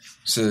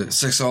 So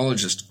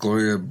sexologist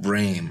Gloria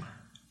Brame,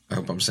 I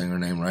hope I'm saying her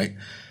name right,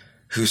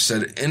 who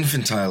said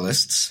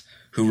infantilists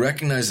who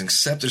recognize and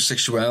accept their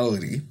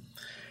sexuality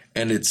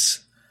and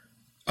its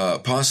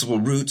possible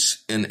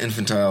roots in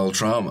infantile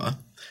trauma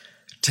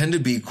tend to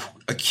be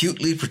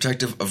acutely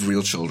protective of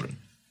real children.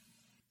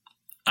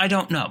 I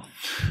don't know.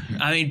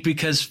 I mean,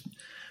 because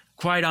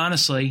quite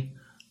honestly,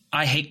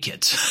 I hate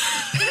kids.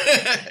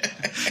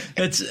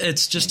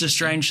 It's just a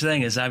strange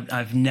thing. Is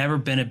I've never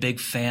been a big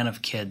fan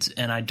of kids,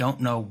 and I don't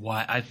know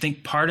why. I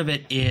think part of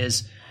it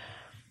is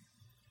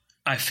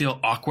I feel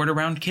awkward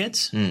around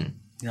kids.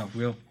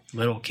 Real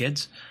little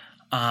kids.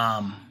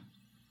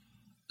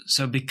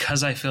 So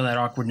because I feel that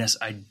awkwardness,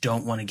 I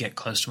don't want to get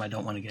close to them. I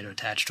don't want to get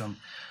attached to them.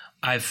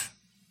 I've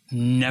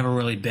never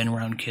really been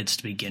around kids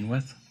to begin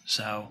with,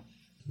 so.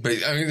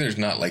 But I mean, there's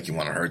not like you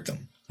want to hurt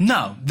them.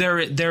 No, there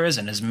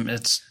isn't.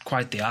 It's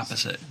quite the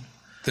opposite.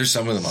 There's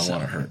some of them I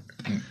want to hurt.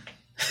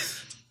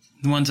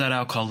 The ones that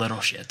I'll call little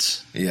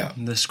shits. Yeah.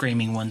 The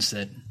screaming ones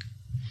that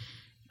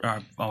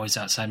are always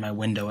outside my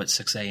window at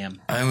 6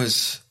 a.m. I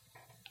was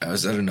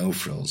at a No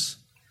Frills,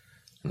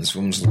 and this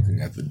woman's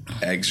looking at the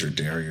eggs or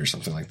dairy or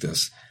something like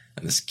this,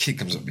 and this kid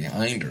comes up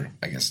behind her,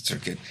 I guess it's her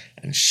kid,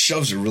 and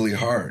shoves her really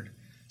hard,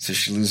 so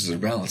she loses her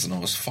balance and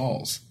almost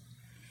falls.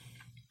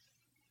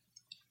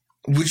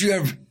 Would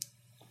you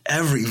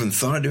ever even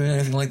thought of doing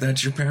anything like that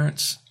to your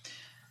parents?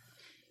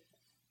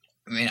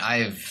 I mean,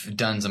 I've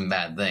done some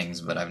bad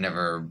things, but I've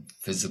never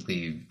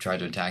physically tried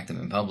to attack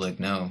them in public,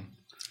 no.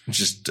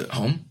 Just at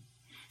home?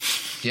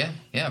 Yeah,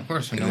 of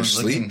course. When In no their one's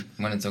sleep? looking,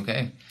 when it's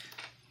okay.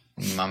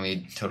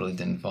 Mommy totally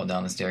didn't fall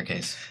down the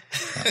staircase.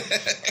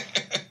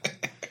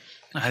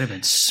 I'd have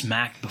been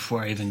smacked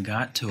before I even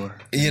got to her.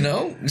 You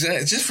know,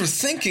 just for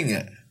thinking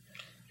it.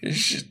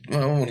 My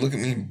mom would look at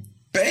me,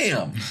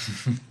 bam,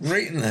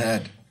 right in the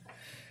head.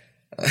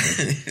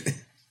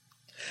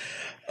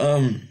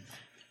 And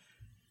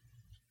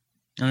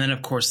then,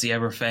 of course, the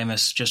ever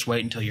famous "just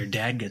wait until your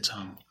dad gets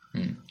home."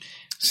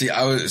 See,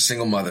 I was a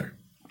single mother.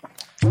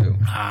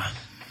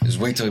 Just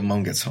wait till your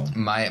mom gets home.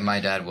 My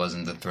dad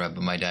wasn't the threat,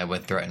 but my dad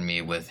would threaten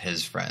me with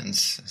his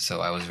friends.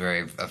 So I was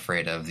very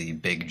afraid of the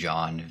Big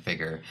John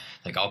figure.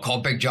 Like, I'll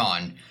call Big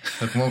John.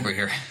 Look him over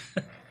here.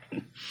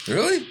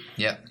 Really?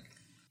 Yep.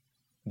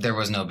 There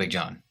was no Big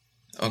John.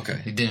 Okay.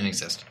 He didn't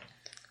exist.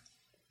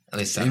 At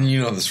least so. And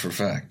you know this for a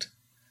fact.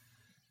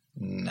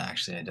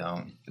 Actually, I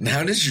don't. And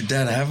how does your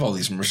dad have all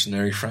these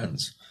mercenary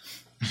friends?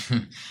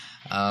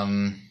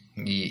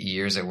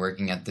 Years of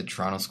working at the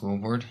Toronto School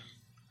Board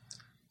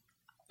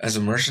As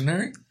a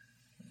mercenary?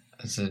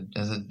 as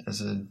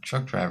a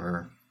truck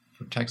driver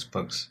for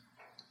textbooks,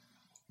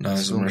 Not as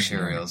a school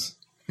mercenary. materials.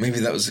 Maybe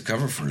that was the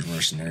cover for his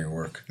mercenary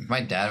work. If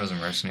my dad was a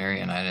mercenary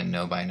and I didn't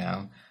know by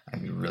now,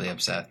 I'd be really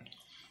upset.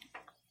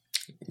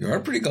 You are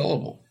pretty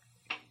gullible.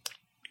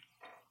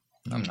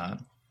 I'm not.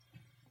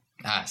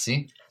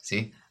 See?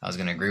 I was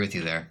going to agree with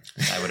you there.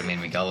 That would have made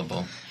me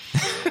gullible.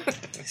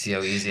 See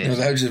how easy it No, is?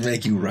 that would just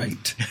make you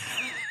right.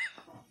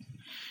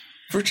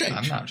 For a change.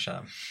 I'm not. Shut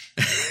up.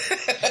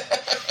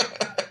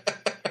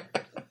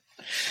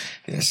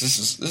 Yes,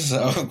 this is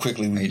how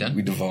quickly you done?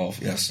 we devolve.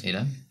 Yes. You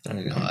done? I'm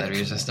Out done of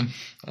your for now. system?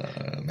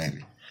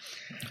 Maybe.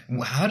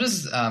 How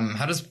does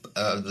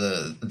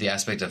the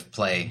aspect of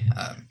play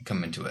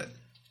come into it?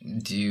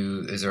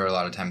 Is there a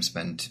lot of time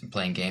spent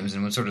playing games,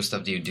 and what sort of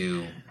stuff do you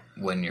do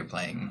when you're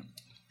playing?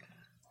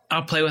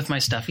 I'll play with my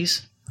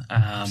stuffies.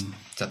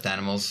 Stuffed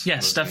animals? Yeah,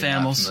 Those of stuffed you not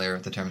animals. familiar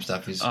with the term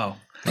stuffies? Oh,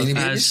 Beanie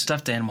Babies?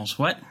 stuffed animals.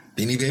 What?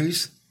 Beanie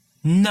Babies?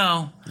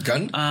 No.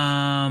 Gun?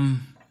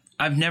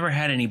 I've never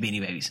had any Beanie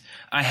Babies.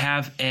 I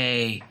have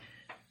a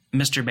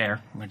Mr.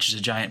 Bear, which is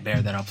a giant bear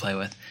that I'll play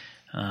with,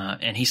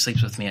 and he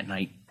sleeps with me at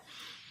night.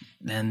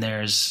 Then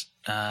there's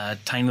a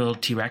tiny little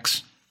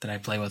T-Rex that I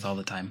play with all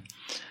the time.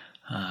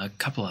 A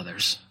couple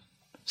others.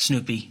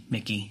 Snoopy,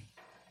 Mickey,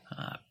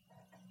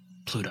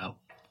 Pluto.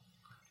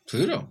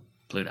 Pluto.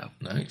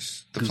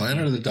 Nice. The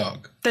planet or the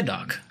dog? The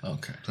dog.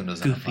 Okay.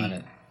 Pluto's on a Goofy.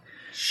 planet.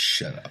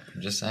 Shut up.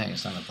 I'm just saying,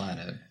 it's on a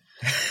planet.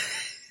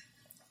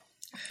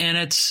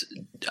 And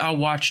I'll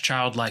watch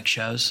childlike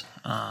shows.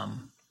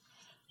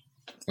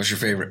 What's your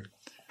favorite?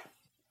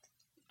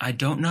 I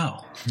don't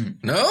know.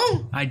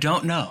 No? I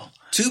don't know.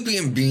 Tupi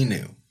and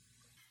Binu.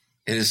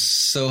 It is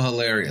so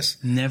hilarious.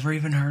 Never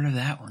even heard of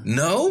that one.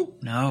 No?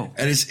 No.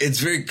 And it's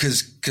very,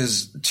 because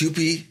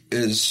Tupi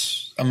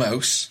is a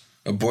mouse,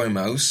 a boy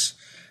mouse,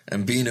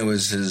 and Binu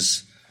is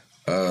his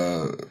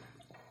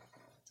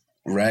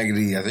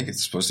raggedy, I think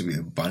it's supposed to be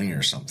a bunny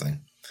or something.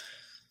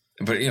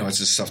 But, it's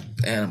a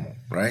stuffed animal,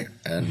 right?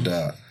 And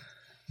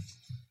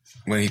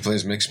when he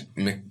plays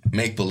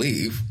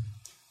make-believe,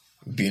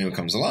 Binu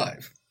comes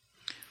alive.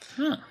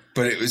 Huh.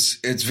 But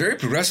it's very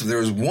progressive. There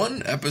was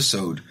one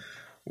episode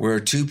where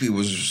Tupi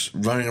was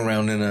running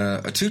around in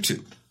a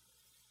tutu.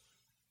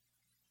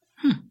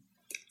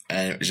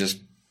 And it was just,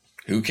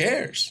 who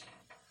cares?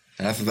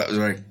 And I thought that was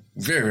very,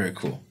 very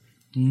cool.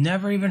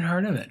 Never even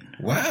heard of it.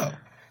 Wow.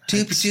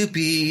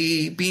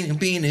 Tupi,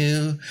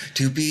 Binu,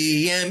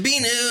 Tupi and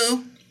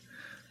Binu.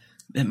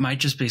 It might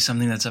just be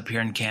something that's up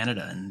here in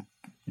Canada and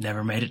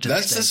never made it to the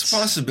States. That's a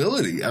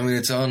possibility. I mean,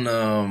 it's on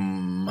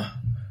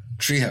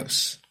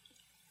Treehouse.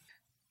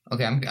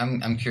 Okay,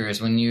 I'm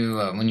curious. When you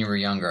were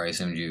younger, I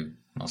assumed you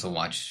also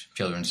watched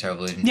children's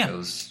television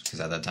shows, because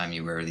at that time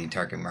you were the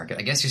target market.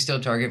 I guess you're still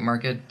target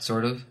market,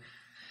 sort of.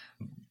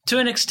 To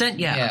an extent,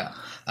 yeah.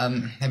 Yeah.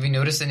 Have you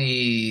noticed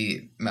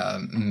any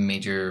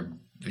major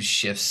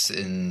shifts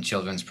in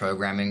children's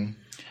programming?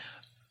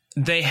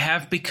 They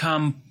have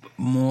become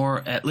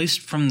more, at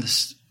least from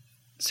the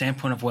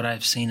standpoint of what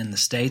I've seen in the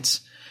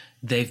States,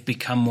 they've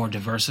become more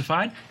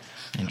diversified.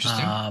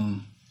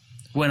 Interesting.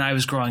 When I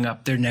was growing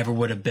up, there never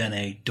would have been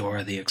a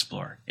Dora the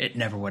Explorer. It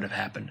never would have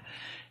happened.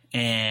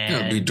 And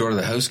It'd be Dora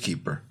the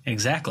Housekeeper.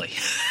 Exactly.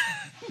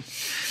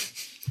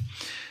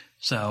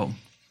 So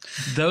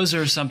those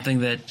are something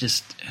that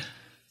just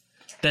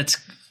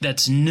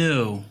that's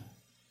new.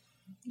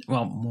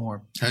 Well,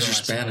 more. How's the your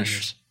last 5 Spanish?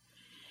 years.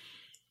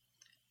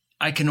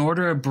 I can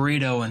order a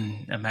burrito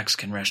in a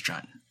Mexican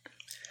restaurant.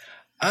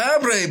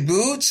 Abre,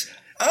 Boots!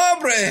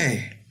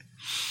 Abre!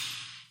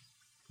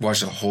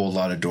 Watched a whole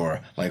lot of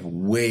Dora. Like,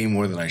 way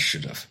more than I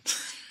should have.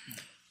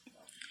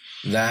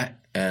 That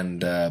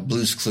and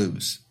Blue's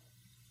Clues.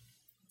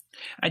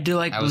 I do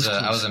like I Blue's was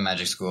Clues. a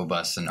Magic School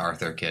Bus and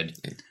Arthur kid.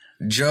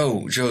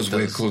 Joe's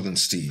way cooler than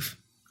Steve.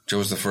 Joe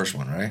was the first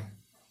one, right?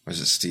 Or was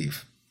it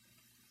Steve?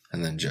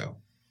 And then Joe.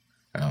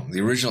 The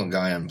original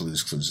guy on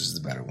Blue's Clues is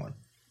the better one.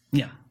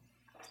 Yeah.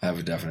 I have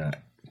a definite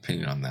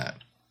opinion on that.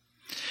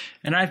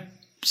 And I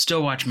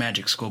still watch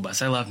Magic School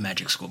Bus. I love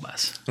Magic School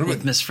Bus What about-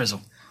 with Miss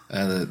Frizzle.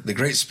 The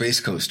Great Space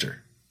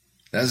Coaster.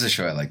 That was a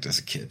show I liked as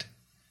a kid.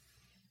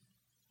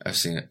 I've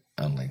seen it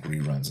on like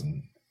reruns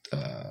and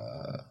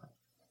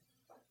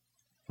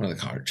one of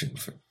the cartoon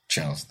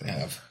channels they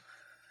have.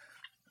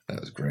 That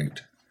was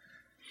great.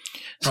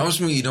 Promise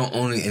me you don't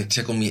own any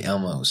Tickle Me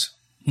Elmos.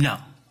 No,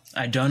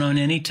 I don't own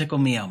any Tickle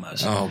Me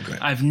Elmos. Oh, good.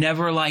 I've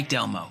never liked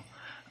Elmo.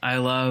 I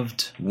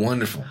loved...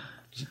 Wonderful.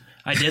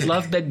 I did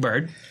love Big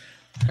Bird.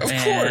 Of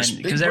course.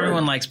 Because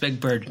everyone likes Big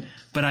Bird.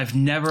 But I've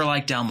never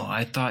liked Elmo.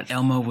 I thought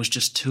Elmo was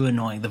just too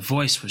annoying. The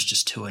voice was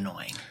just too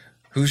annoying.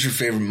 Who's your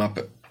favorite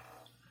Muppet?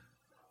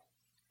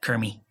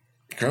 Kermit.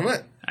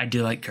 Kermit? I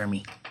do like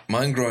Kermit.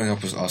 Mine growing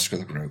up was Oscar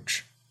the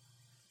Grouch.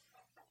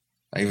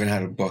 I even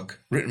had a book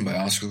written by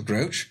Oscar the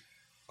Grouch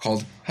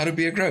called How to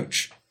Be a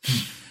Grouch.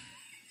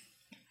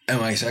 And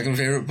my second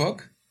favorite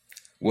book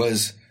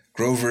was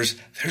Grover's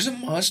There's a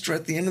Monster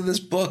at the End of This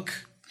Book.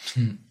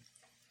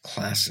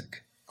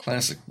 Classic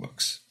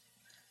books.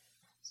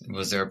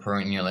 Was there a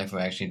point in your life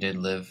where you actually did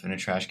live in a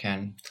trash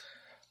can?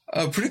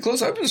 Pretty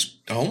close. I've been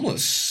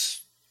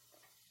homeless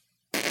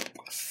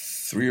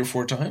 3 or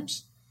 4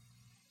 times.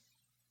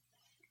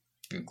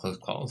 Close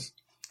calls.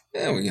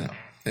 Yeah, well,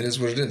 it is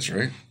what it is,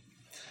 right?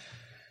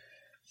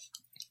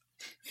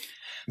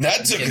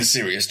 That took a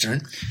serious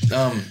turn.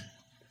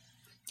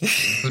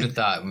 Who'd have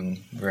thought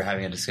when we were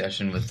having a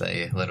discussion with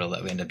a little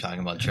that we end up talking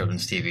about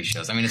children's TV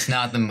shows? I mean, it's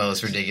not the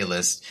most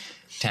ridiculous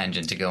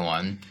tangent to go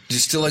on. Do you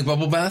still like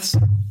bubble baths?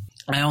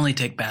 I only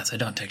take baths. I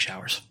don't take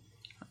showers.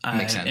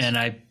 Makes sense. And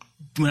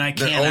when I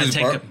can, I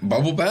take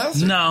bubble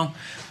baths? No.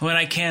 When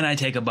I can, I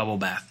take a bubble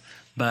bath.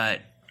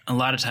 But a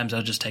lot of times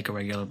I'll just take a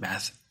regular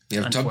bath.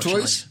 You have tub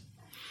toys?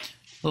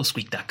 Little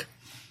squeak duck.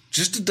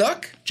 Just a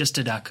duck? Just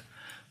a duck.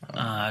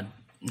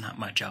 Not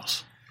much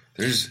else.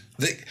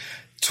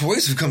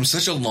 Toys have come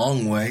such a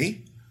long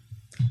way.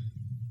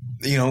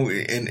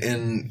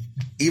 And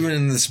even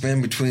in the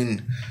span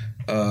between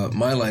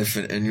my life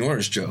and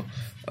yours, Joe,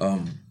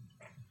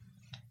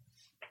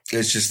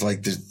 it's just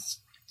like this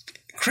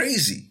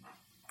crazy.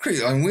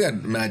 I mean, we had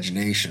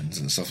imaginations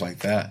and stuff like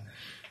that.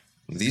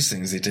 These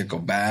things, they take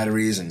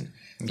batteries and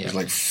there's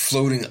like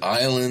floating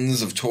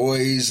islands of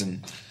toys,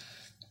 and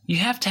you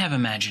have to have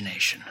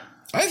imagination.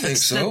 I think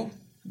so.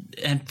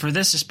 And for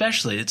this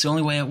especially, it's the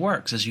only way it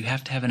works is you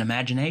have to have an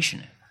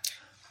imagination.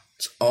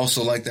 It's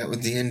also like that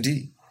with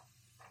D&D.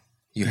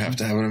 You have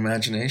to have an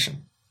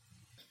imagination.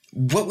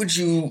 What would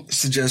you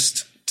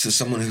suggest to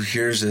someone who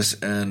hears this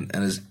and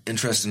is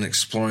interested in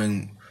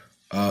exploring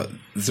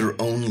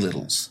their own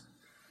littles?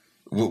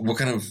 What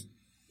kind of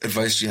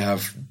advice do you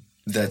have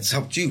that's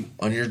helped you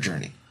on your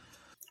journey?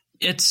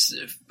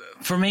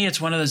 For me,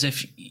 it's one of those,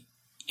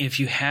 if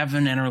you have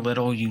an inner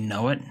little, you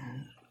know it,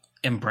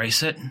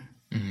 embrace it.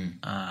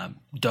 Mm-hmm.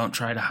 Don't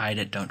try to hide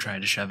it. Don't try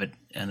to shove it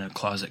in a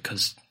closet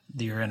because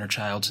your inner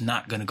child's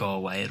not going to go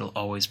away. It'll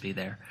always be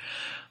there.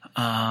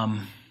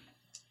 I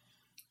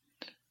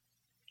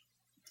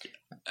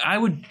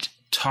would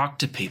talk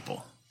to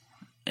people.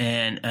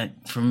 And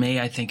for me,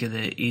 I think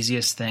the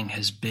easiest thing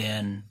has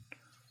been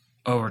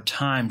over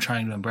time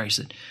trying to embrace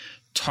it.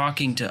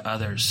 Talking to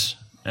others,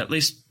 at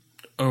least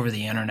over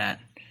the internet,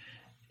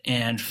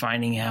 and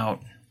finding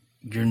out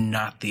you're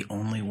not the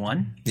only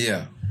one.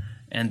 Yeah.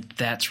 And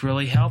that's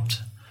really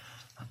helped.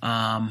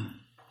 And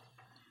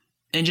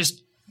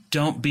just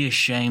don't be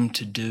ashamed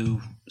to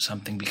do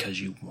something because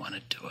you want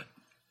to do it.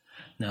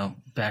 Now,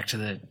 back to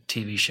the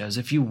TV shows.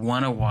 If you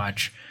want to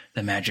watch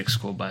The Magic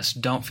School Bus,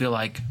 don't feel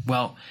like,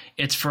 well,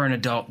 it's for an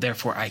adult,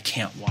 therefore I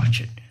can't watch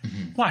it.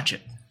 Mm-hmm. Watch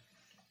it.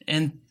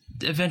 And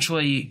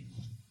eventually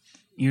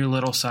your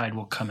little side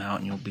will come out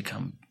and you'll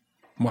become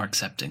more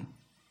accepting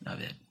of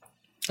it.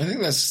 I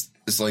think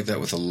it's like that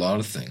with a lot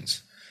of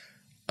things.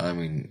 I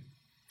mean,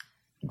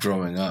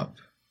 growing up,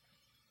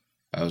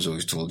 I was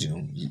always told,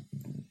 you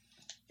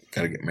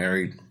got to get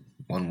married,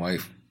 one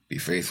wife, be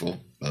faithful,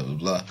 blah, blah,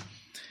 blah.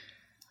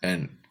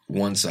 And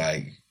once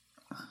I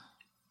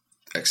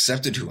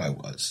accepted who I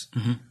was,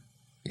 mm-hmm.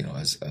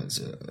 As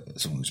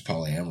someone who's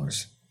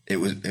polyamorous,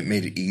 it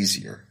made it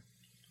easier.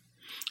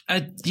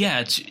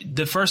 It's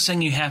the first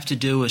thing you have to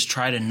do is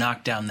try to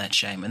knock down that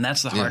shame, and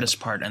that's the hardest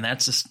part. And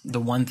that's the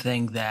one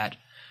thing that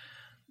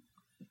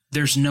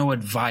there's no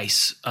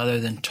advice other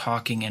than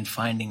talking and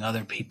finding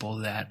other people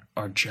that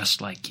are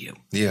just like you.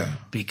 Yeah,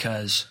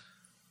 because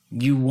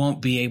you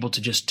won't be able to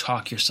just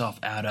talk yourself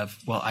out of,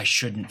 well, I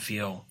shouldn't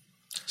feel.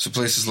 So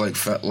places like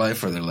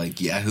FetLife, are there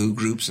like Yahoo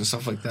groups and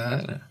stuff like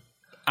that?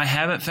 I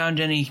haven't found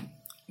any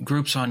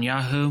groups on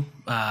Yahoo.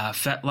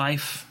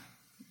 FetLife.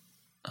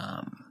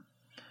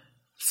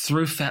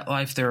 Through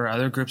FetLife, there are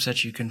other groups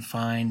that you can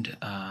find.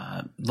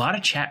 A lot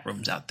of chat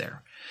rooms out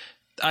there.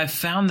 I've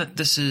found that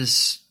this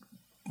is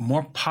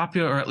more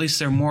popular, or at least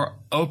they're more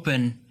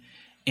open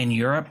in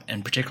Europe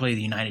and particularly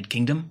the United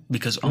Kingdom,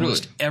 because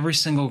almost every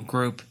single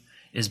group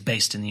is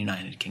based in the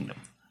United Kingdom.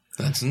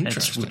 That's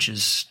interesting. Which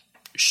is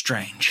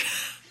strange.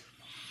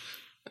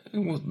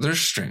 Well, they're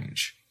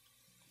strange.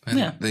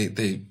 Yeah.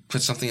 They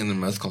put something in their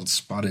mouth called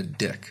spotted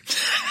dick.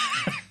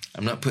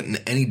 I'm not putting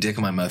any dick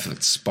in my mouth if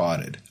it's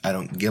spotted. I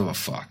don't give a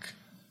fuck.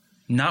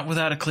 Not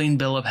without a clean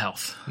bill of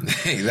health.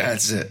 Hey,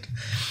 that's it.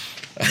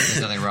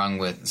 There's nothing wrong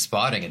with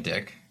spotting a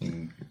dick.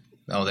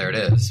 Oh, there it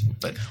is.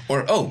 But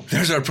Or, oh,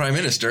 there's our prime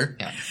minister.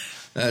 yeah,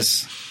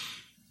 That's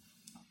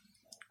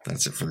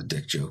it for the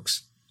dick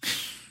jokes.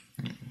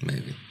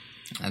 Maybe.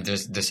 and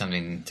there's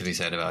something to be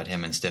said about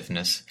him and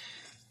stiffness.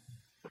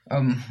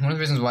 One of the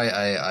reasons why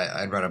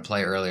I brought up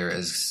play earlier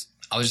is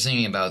I was just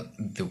thinking about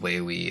the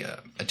way we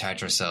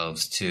attach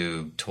ourselves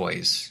to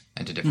toys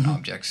and to different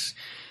objects.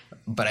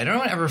 But I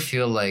don't ever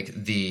feel like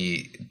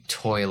the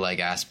toy-like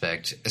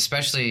aspect,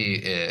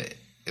 especially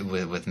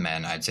with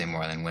men, I'd say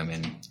more than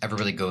women, ever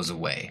really goes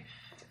away.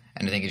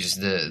 And I think it's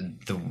just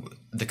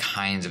the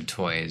kinds of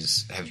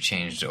toys have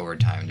changed over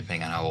time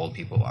depending on how old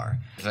people are.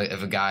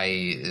 If a guy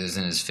is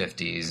in his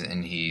 50s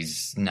and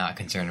he's not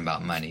concerned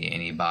about money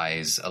and he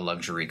buys a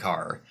luxury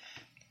car,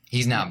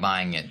 he's not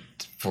buying it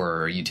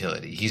for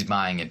utility. He's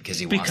buying it because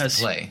he wants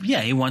to play.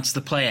 Yeah, he wants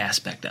the play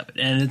aspect of it.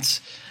 And it's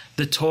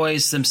the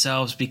toys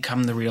themselves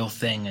become the real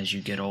thing as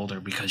you get older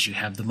because you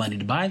have the money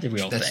to buy the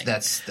real thing.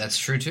 That's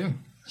true too.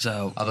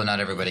 So, Although not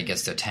everybody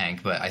gets their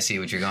tank, but I see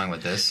what you're going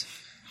with this.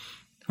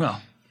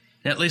 well,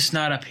 at least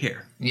not up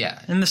here.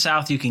 Yeah. In the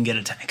South, you can get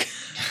a tank.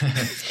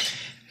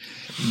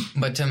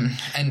 But and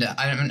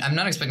I'm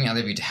not expecting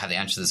either of you to have the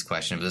answer to this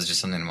question, but this is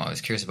just something I'm always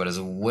curious about, is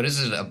what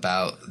is it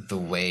about the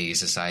way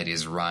society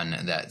is run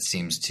that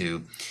seems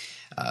to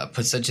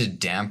put such a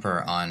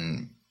damper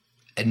on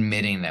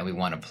admitting that we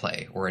want to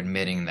play or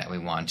admitting that we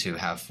want to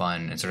have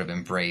fun and sort of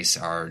embrace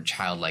our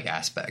childlike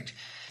aspect?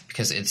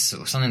 Because it's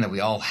something that we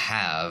all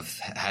have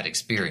had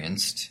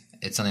experienced.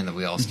 It's something that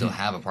we all still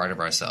have a part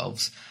of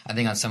ourselves. I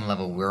think on some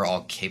level we're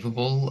all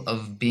capable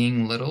of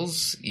being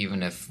littles,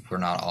 even if we're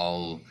not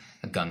all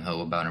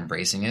gung-ho about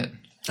embracing it.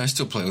 I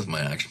still play with my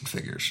action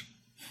figures.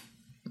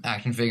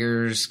 Action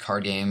figures,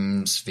 card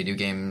games, video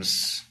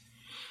games.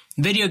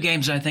 Video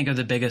games, I think, are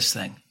the biggest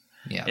thing.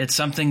 Yeah. It's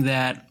something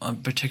that,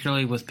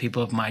 particularly with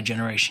people of my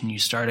generation, you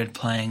started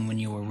playing when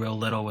you were real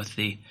little with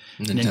the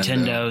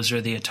Nintendos or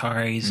the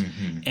Ataris.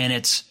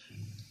 And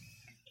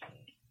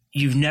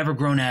you've never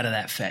grown out of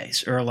that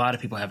phase, or a lot of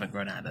people haven't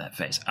grown out of that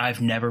phase.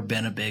 I've never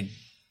been a big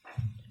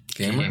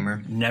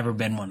Gamer? never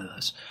been one of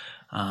those.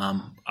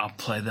 I'll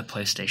play the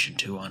PlayStation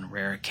 2 on a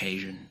rare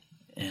occasion,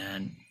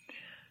 and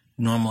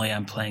normally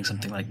I'm playing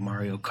something like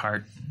Mario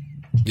Kart,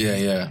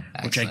 Yeah.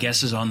 which I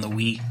guess is on the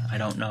Wii. I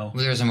don't know.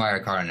 Well, there's a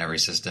Mario Kart on every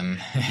system,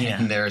 Yeah.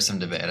 and there is some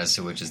debate as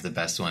to which is the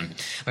best one.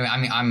 I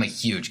mean, I'm a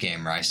huge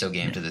gamer. I still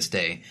game to this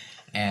day,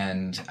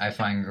 and I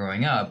find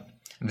growing up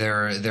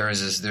there's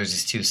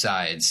these two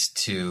sides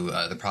to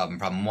the problem.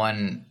 Problem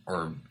one,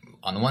 or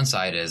on the one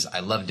side, is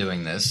I love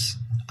doing this.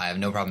 I have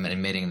no problem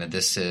admitting that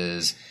this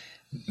is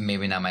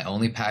maybe not my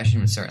only passion,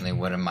 but certainly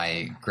one of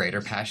my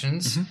greater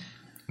passions.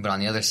 But on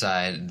the other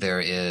side, there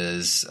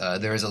is a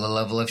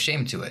level of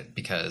shame to it,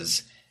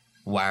 because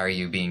why are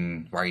you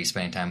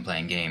spending time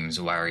playing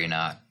games? Why are you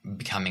not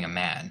becoming a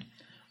man?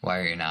 Why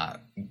are you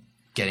not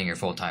getting your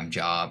full-time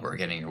job or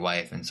getting your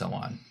wife and so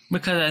on?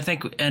 Because I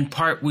think, in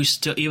part, we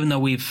still, even though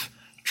we've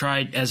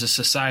tried, as a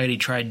society,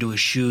 tried to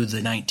eschew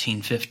the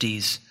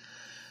 1950s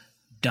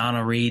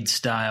Donna Reed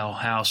style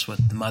house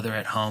with the mother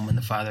at home and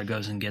the father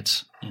goes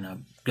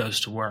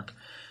to work.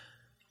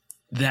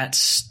 That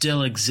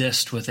still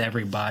exists with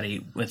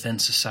everybody within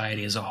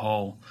society as a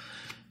whole.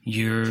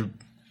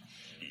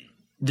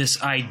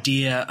 This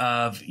idea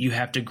of you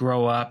have to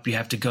grow up, you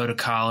have to go to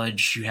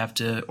college,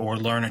 or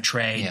learn a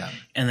trade,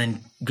 and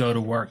then go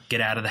to work,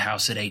 get out of the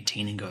house at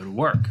 18 and go to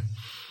work.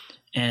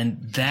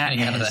 And that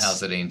Getting out of the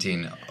house at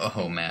 18,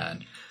 oh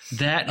man.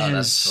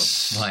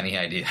 That's a funny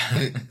idea.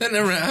 That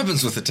never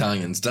happens with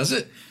Italians, does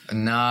it?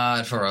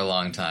 Not for a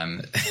long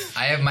time.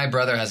 My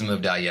brother hasn't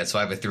moved out yet, so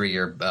I have a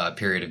 3-year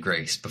period of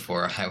grace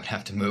before I would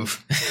have to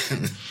move.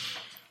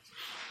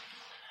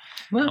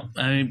 Well,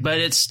 I mean, but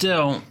it's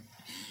still,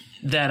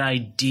 that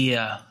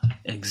idea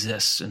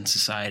exists in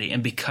society,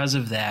 and because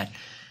of that,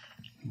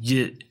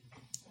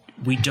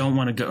 we don't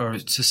want to go, or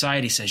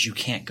society says you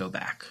can't go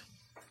back,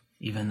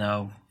 even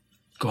though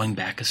going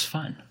back is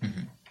fun.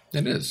 Mm-hmm.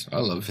 It is. I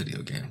love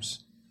video games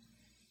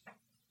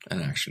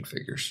and action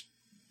figures.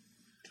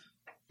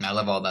 I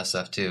love all that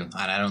stuff too,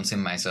 and I don't see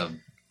myself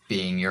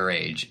being your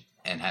age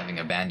and having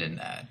abandoned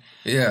that.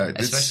 Yeah,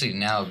 especially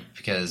now,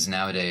 because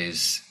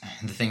nowadays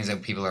the things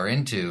that people are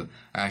into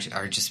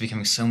are just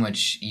becoming so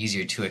much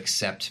easier to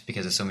accept,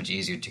 because it's so much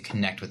easier to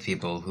connect with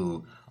people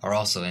who are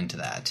also into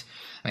that.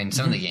 I mean,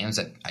 some of the games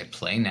that I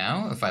play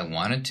now, if I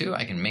wanted to,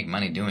 I can make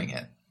money doing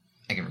it.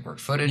 I can record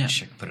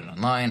footage, I can put it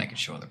online, I can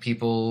show other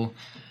people.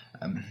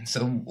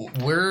 So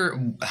where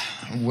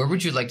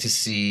would you like to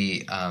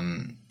see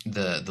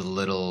the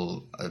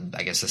little,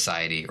 I guess,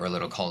 society or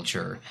little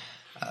culture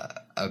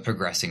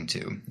progressing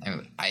to?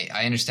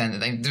 I understand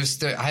that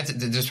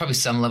there's probably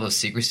some level of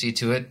secrecy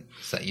to it,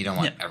 so that you don't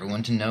want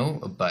everyone to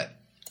know. But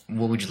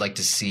what would you like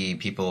to see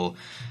people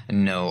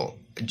know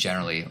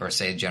generally, or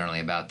say generally,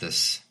 about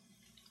this?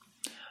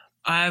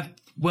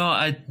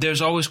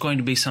 There's always going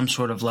to be some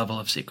sort of level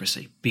of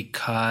secrecy,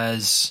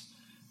 because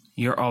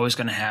you're always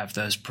going to have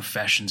those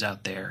professions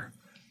out there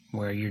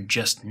where you're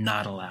just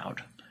not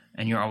allowed.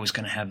 And you're always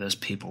going to have those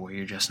people where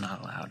you're just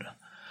not allowed.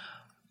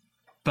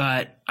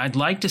 But I'd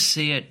like to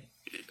see it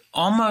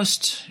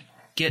almost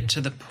get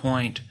to the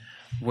point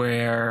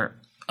where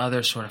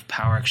other sort of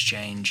power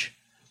exchange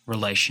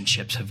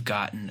relationships have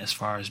gotten as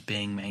far as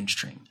being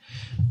mainstream.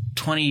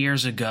 20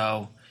 years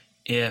ago,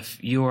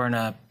 if you were in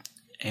a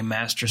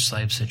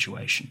master-slave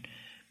situation,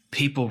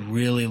 people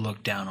really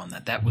looked down on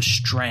that. That was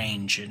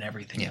strange and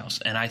everything else.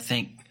 And I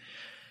think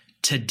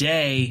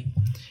today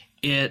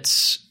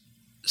it's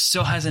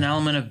still has an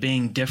element of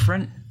being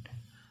different,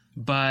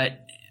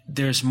 but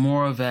there's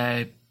more of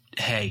a,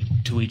 hey,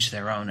 to each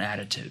their own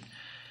attitude.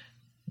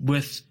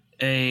 With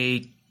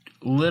a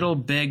little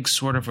big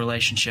sort of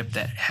relationship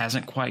that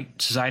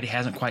society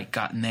hasn't quite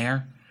gotten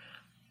there,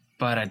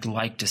 but I'd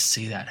like to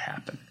see that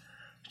happen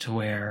to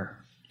where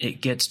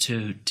it gets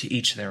to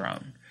each their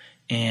own.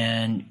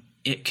 And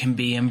it can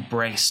be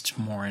embraced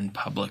more in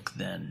public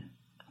than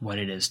what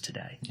it is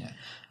today. Yeah.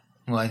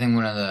 Well, I think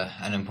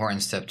an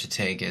important step to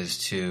take is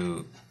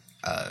to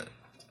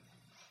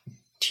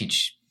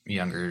teach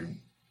younger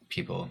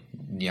people,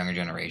 younger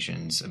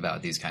generations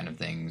about these kind of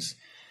things.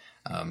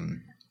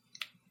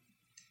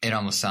 It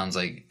almost sounds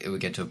like it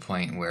would get to a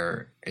point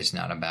where it's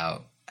not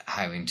about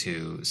having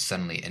to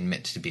suddenly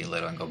admit to be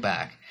little and go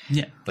back,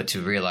 but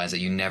to realize that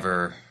you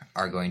never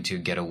are going to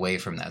get away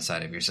from that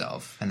side of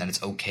yourself, and that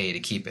it's okay to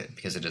keep it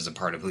because it is a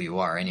part of who you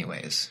are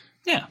anyways.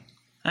 Yeah.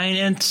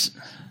 And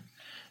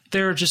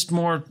there are just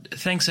more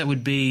things that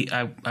would be,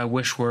 I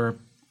wish were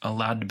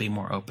allowed to be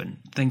more open.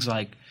 Things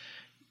like,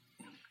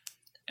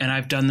 and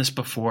I've done this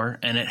before,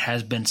 and it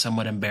has been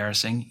somewhat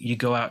embarrassing. You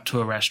go out to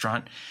a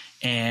restaurant,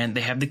 and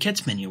they have the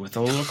kids menu with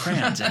the little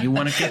crayons, and you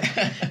want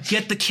to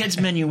get the kids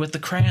menu with the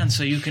crayons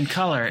so you can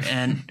color,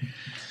 and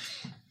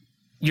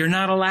you're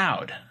not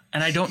allowed.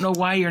 And I don't know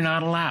why you're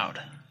not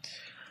allowed.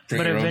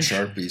 Bring your own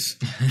Sharpies.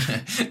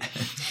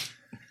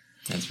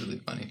 That's really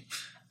funny.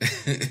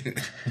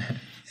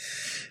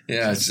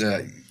 Yeah, it's,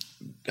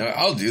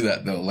 I'll do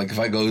that though. Like if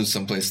I go to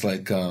someplace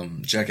like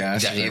Jack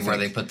Astor, where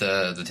they put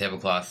the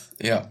tablecloth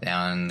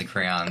down, the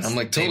crayons. I'm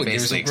like, totally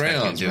give me some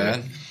crayons,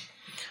 man.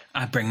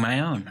 I bring my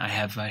own. I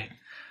have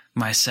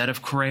my set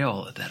of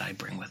Crayola that I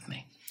bring with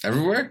me.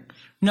 Everywhere?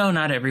 No,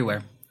 not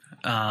everywhere.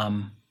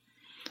 I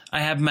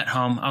have them at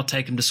home. I'll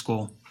take them to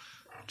school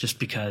just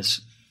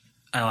because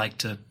I like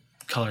to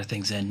color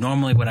things in.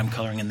 Normally what I'm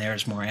coloring in there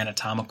is more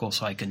anatomical,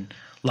 so I can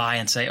lie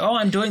and say, oh,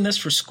 I'm doing this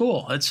for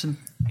school. It's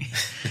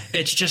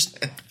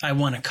just I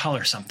want to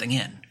color something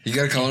in. You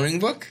got a coloring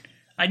book?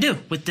 I do,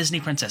 with Disney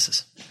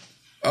princesses.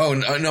 Oh,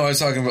 no, I was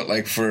talking about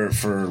like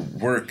for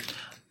work.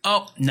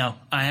 Oh, no,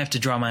 I have to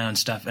draw my own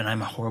stuff, and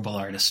I'm a horrible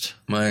artist.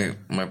 My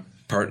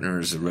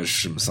partner is a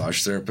registered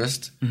massage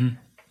therapist,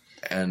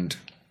 and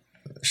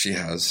she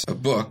has a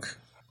book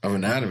of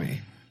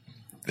anatomy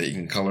that you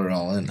can color it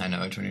all in. I know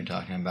which one you're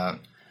talking about.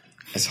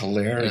 It's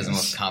hilarious. It is the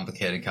most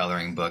complicated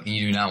coloring book.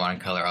 You do not want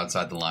to color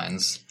outside the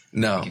lines.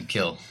 No. You could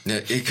kill.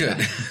 Yeah, it could.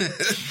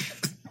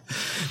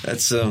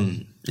 That's,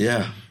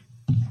 yeah.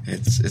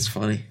 It's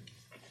funny.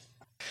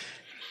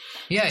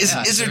 Yeah,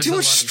 Is there too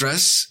much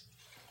stress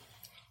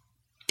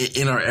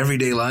in our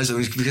everyday lives? I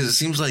mean, because it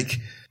seems like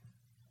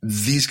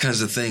these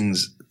kinds of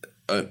things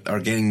are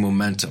gaining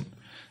momentum.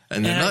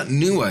 And they're not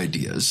new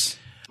ideas.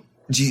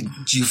 Do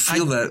you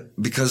feel that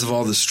because of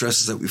all the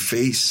stresses that we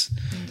face,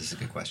 this is a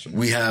good question,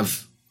 we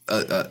have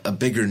a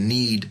bigger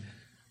need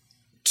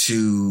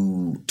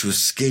to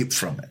escape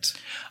from it?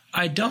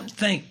 I don't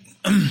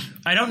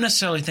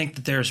necessarily think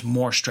that there's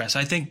more stress.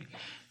 I think,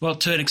 well,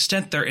 to an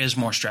extent, there is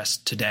more stress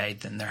today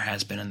than there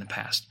has been in the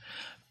past.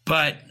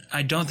 But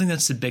I don't think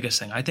that's the biggest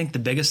thing. I think the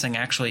biggest thing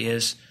actually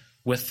is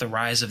with the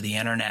rise of the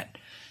internet,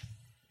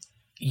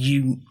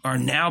 you are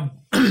now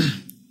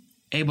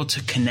able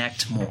to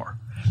connect more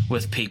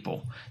with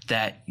people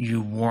that you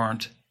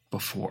weren't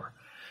before.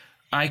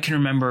 I can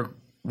remember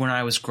when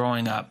I was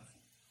growing up,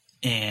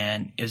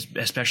 and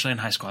especially in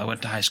high school. I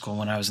went to high school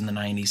when I was in the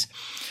 90s,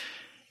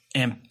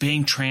 and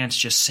being trans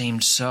just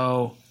seemed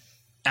so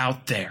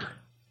out there.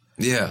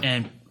 Yeah.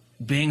 And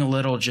being a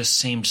little just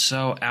seemed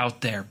so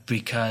out there,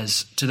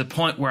 because to the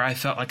point where I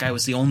felt like I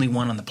was the only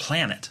one on the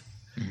planet,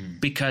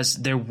 because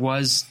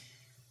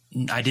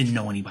I didn't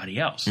know anybody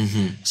else.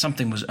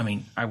 Something was,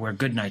 I wear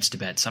good nights to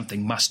bed.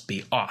 Something must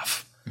be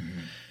off.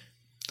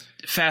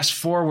 Fast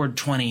forward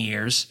 20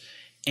 years,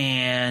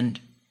 and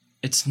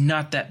it's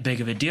not that big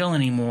of a deal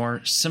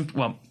anymore.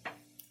 Well,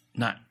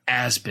 not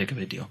as big of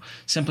a deal,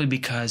 simply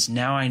because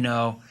now I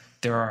know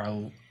there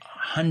are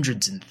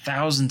hundreds and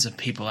thousands of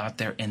people out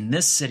there in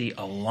this city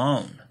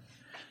alone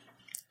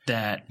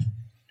that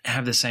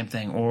have the same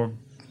thing. Or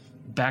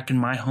back in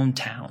my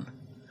hometown,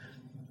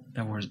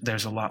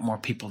 there's a lot more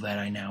people that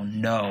I now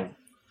know.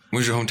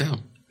 Where's your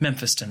hometown?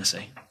 Memphis,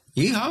 Tennessee.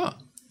 Yeehaw.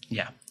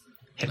 Yeah.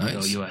 Hickville,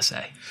 Nice.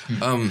 USA.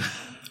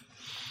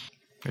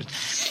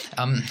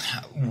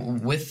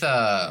 With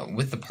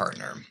the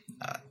partner,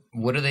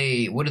 what do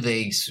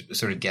they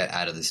sort of get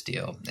out of this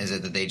deal? Is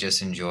it that they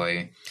just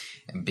enjoy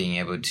being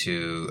able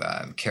to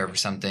care for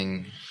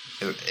something,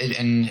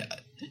 and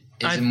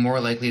Is it more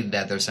likely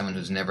that there's someone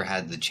who's never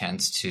had the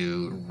chance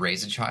to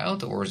raise a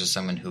child, or is it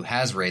someone who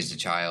has raised a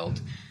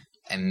child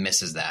and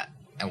misses that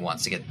and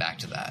wants to get back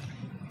to that?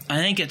 I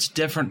think it's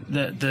different.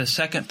 The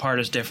second part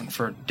is different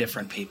for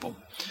different people.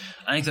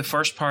 I think the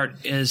first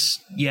part is,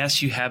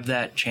 yes, you have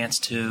that chance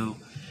to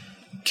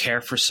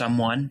care for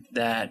someone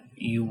that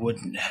you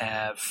wouldn't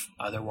have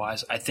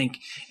otherwise. I think,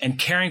 and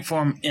caring for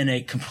them in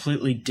a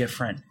completely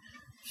different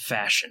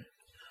fashion,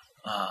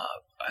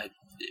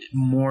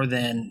 more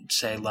than,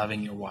 say,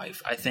 loving your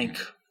wife, I think,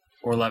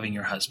 or loving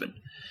your husband.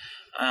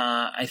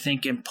 I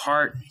think in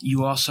part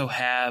you also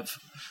have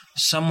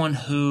someone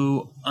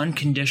who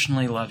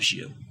unconditionally loves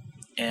you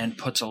and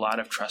puts a lot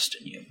of trust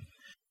in you.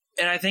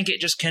 And I think it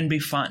just can be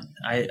fun.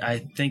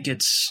 I think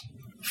it's,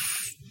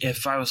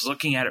 if I was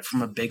looking at it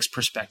from a Biggs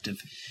perspective,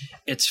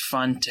 it's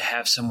fun to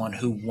have someone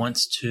who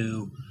wants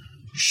to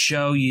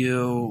show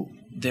you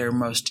their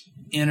most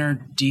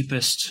inner,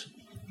 deepest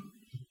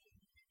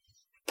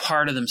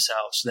part of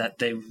themselves that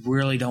they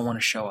really don't want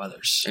to show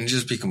others. And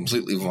just be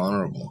completely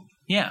vulnerable.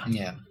 Yeah.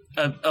 Yeah.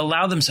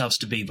 Allow themselves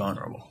to be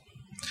vulnerable.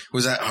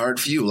 Was that hard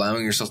for you,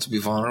 allowing yourself to be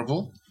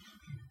vulnerable?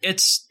 It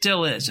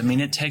still is. I mean,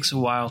 it takes a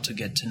while to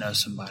get to know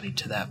somebody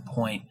to that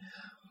point.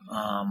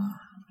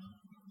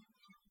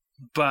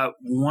 But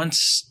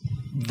once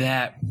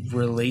that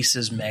release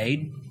is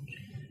made,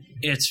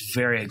 it's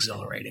very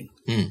exhilarating.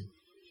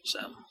 So,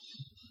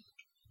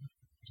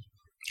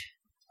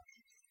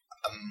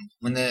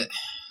 when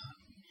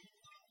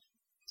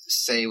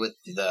say with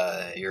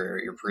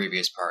your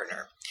previous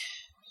partner,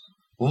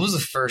 what was the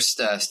first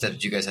step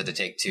that you guys had to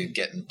take to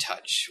get in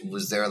touch?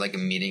 Was there like a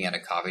meeting at a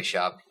coffee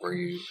shop where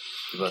you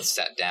both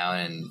sat down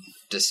and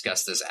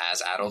discussed this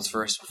as adults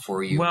first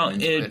before you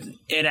went into it?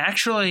 It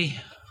actually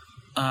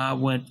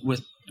went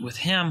with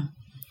him.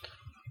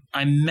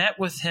 I met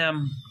with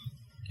him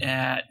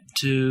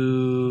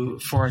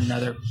for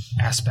another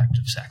aspect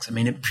of sex. I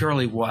mean, it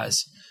purely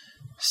was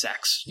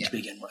sex to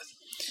begin with.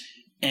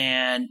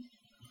 And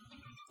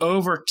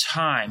over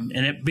time,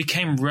 and it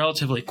became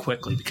relatively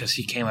quickly because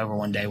he came over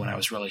one day when I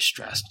was really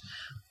stressed,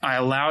 I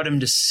allowed him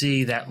to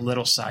see that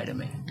little side of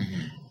me.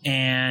 Mm-hmm.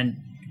 And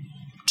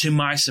to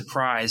my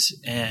surprise,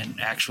 and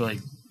actually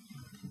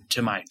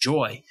to my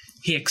joy,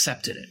 he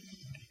accepted it.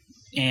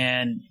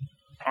 And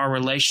our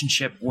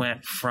relationship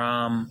went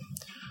from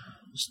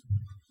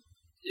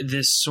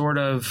this sort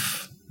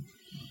of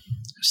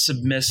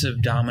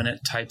submissive,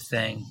 dominant type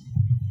thing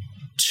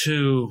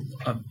to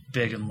a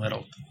big and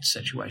little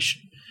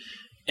situation.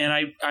 And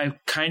I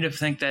kind of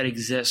think that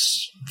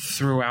exists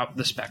throughout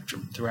the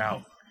spectrum,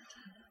 throughout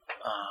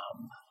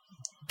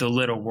the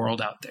little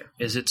world out there.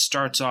 Is it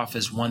starts off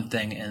as one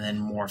thing and then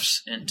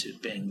morphs into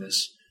being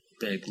this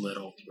big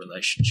little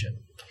relationship.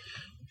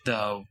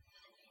 Though,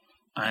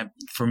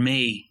 for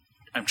me,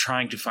 I'm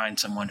trying to find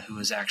someone who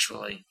is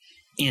actually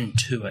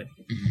into it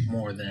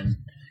more than,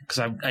 because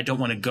I don't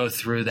want to go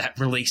through that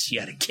release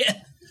yet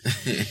again.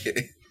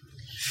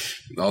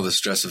 All the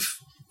stress of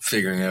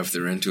figuring out if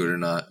they're into it or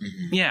not.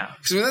 Mm-hmm. Yeah.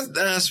 Because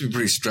that has to be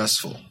pretty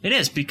stressful. It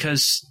is,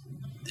 because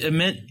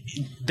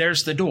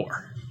there's the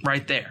door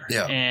right there.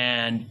 Yeah.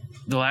 And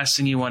the last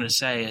thing you want to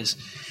say is,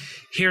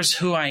 here's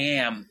who I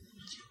am.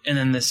 And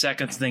then the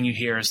second thing you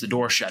hear is the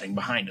door shutting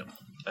behind them.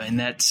 And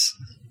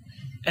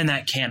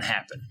that can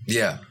happen.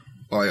 Yeah.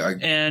 Well,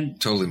 I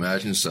totally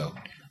imagine so.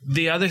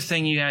 The other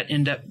thing you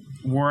end up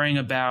worrying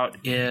about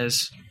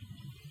is,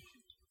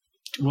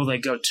 will they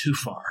go too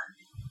far?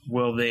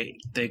 Will they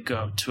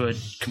go to a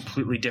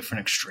completely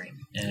different extreme?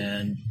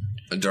 And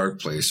a dark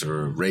place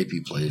or a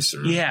rapey place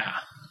or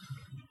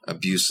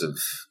abusive.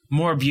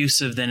 More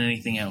abusive than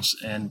anything else.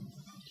 And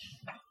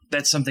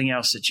that's something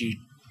else that you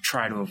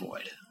try to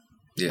avoid.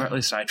 Yeah. Or at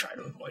least I try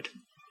to avoid.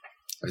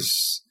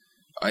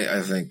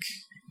 I think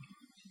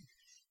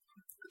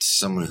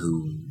someone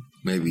who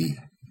maybe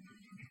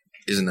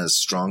isn't as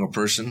strong a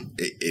person,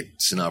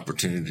 it's an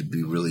opportunity to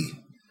be really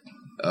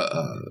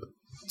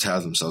to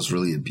have themselves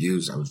really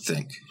abused, I would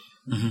think.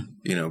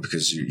 Mm-hmm.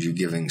 Because you're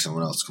giving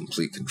someone else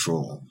complete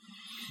control.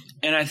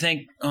 And I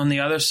think on the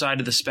other side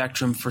of the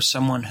spectrum, for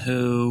someone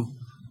who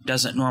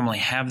doesn't normally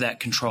have that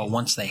control,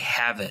 once they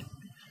have it,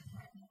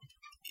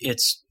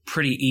 it's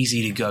pretty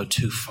easy to go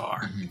too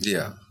far.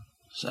 Yeah.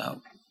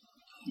 So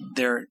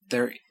there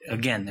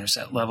again, there's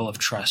that level of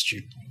trust.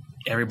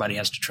 Everybody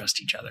has to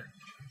trust each other.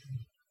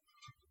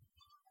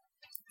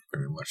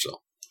 Very much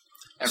so.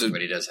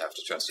 Everybody does have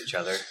to trust each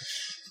other.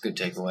 Good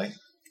takeaway.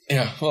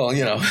 Yeah, well,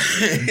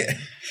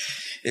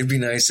 it'd be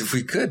nice if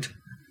we could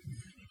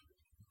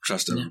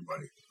trust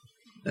everybody.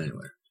 Yeah.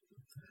 Anyway,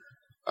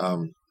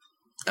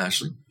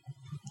 Ashley,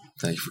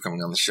 thank you for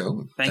coming on the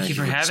show. Thank you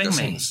for having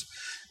me. This.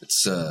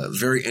 It's a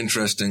very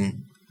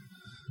interesting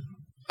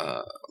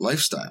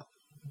lifestyle.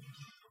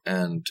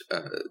 And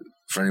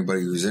for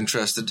anybody who's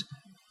interested,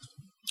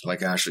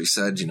 like Ashley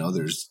said,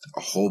 there's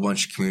a whole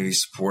bunch of community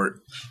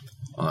support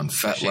on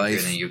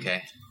FetLife. In the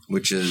UK.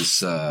 Which is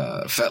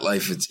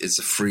FetLife. It's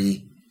a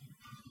free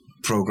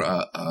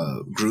program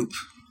group.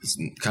 It's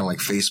kind of like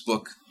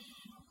Facebook.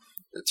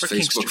 It's for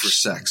Facebook Kinksters. for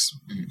sex.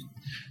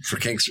 For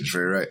Kinksters,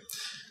 very right.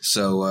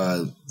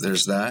 So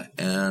there's that,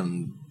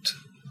 and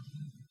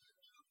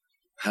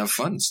have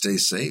fun. Stay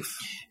safe.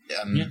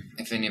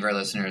 If any of our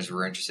listeners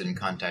were interested in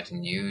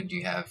contacting you, do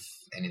you have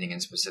anything in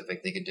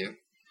specific they could do?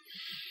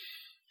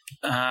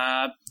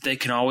 They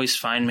can always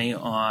find me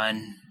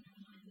on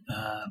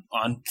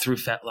through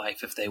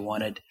FetLife if they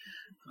wanted.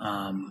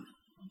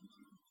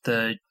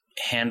 The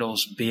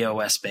handle's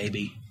BOS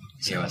Baby.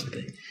 So BOS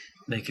Baby.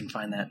 They can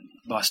find that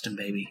Boston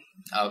Baby.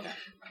 Oh, okay.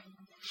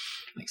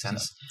 Makes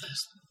sense.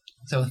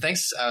 So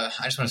thanks. I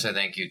just want to say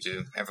thank you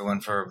to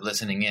everyone for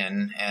listening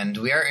in, and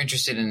we are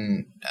interested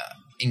in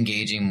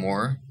engaging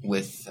more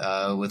with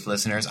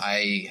listeners.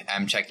 I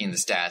am checking the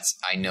stats.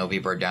 I know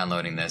people are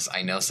downloading this.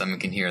 I know someone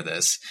can hear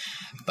this,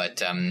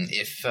 but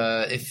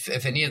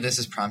if any of this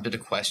has prompted a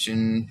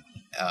question,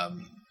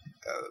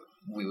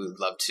 we would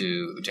love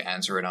to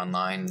answer it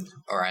online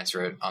or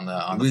answer it on the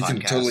podcast. We can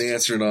totally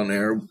answer it on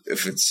air.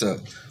 If it's a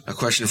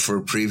question for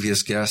a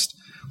previous guest,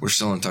 we're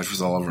still in touch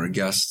with all of our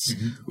guests.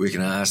 Mm-hmm. We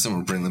can ask them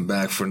or bring them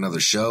back for another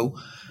show.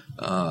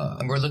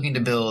 And we're looking to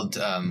build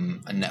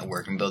a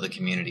network and build a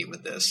community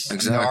with this.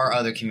 Exactly. There are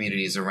other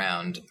communities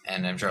around,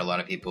 and I'm sure a lot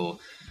of people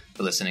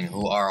listening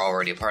who are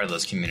already a part of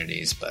those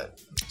communities.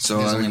 But so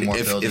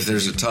if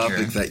there's a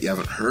topic that you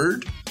haven't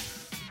heard,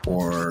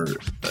 or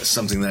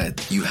something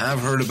that you have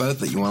heard about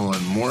that you want to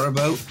learn more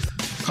about,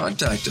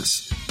 contact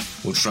us.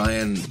 We'll try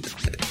and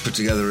put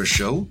together a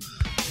show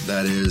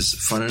that is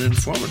fun and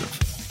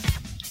informative.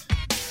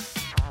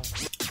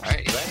 All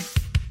right, Eli,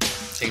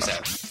 take us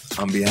out.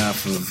 On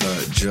behalf of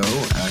Joe,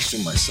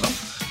 Ashton, myself,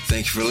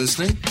 thank you for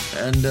listening,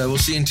 and we'll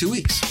see you in 2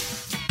 weeks.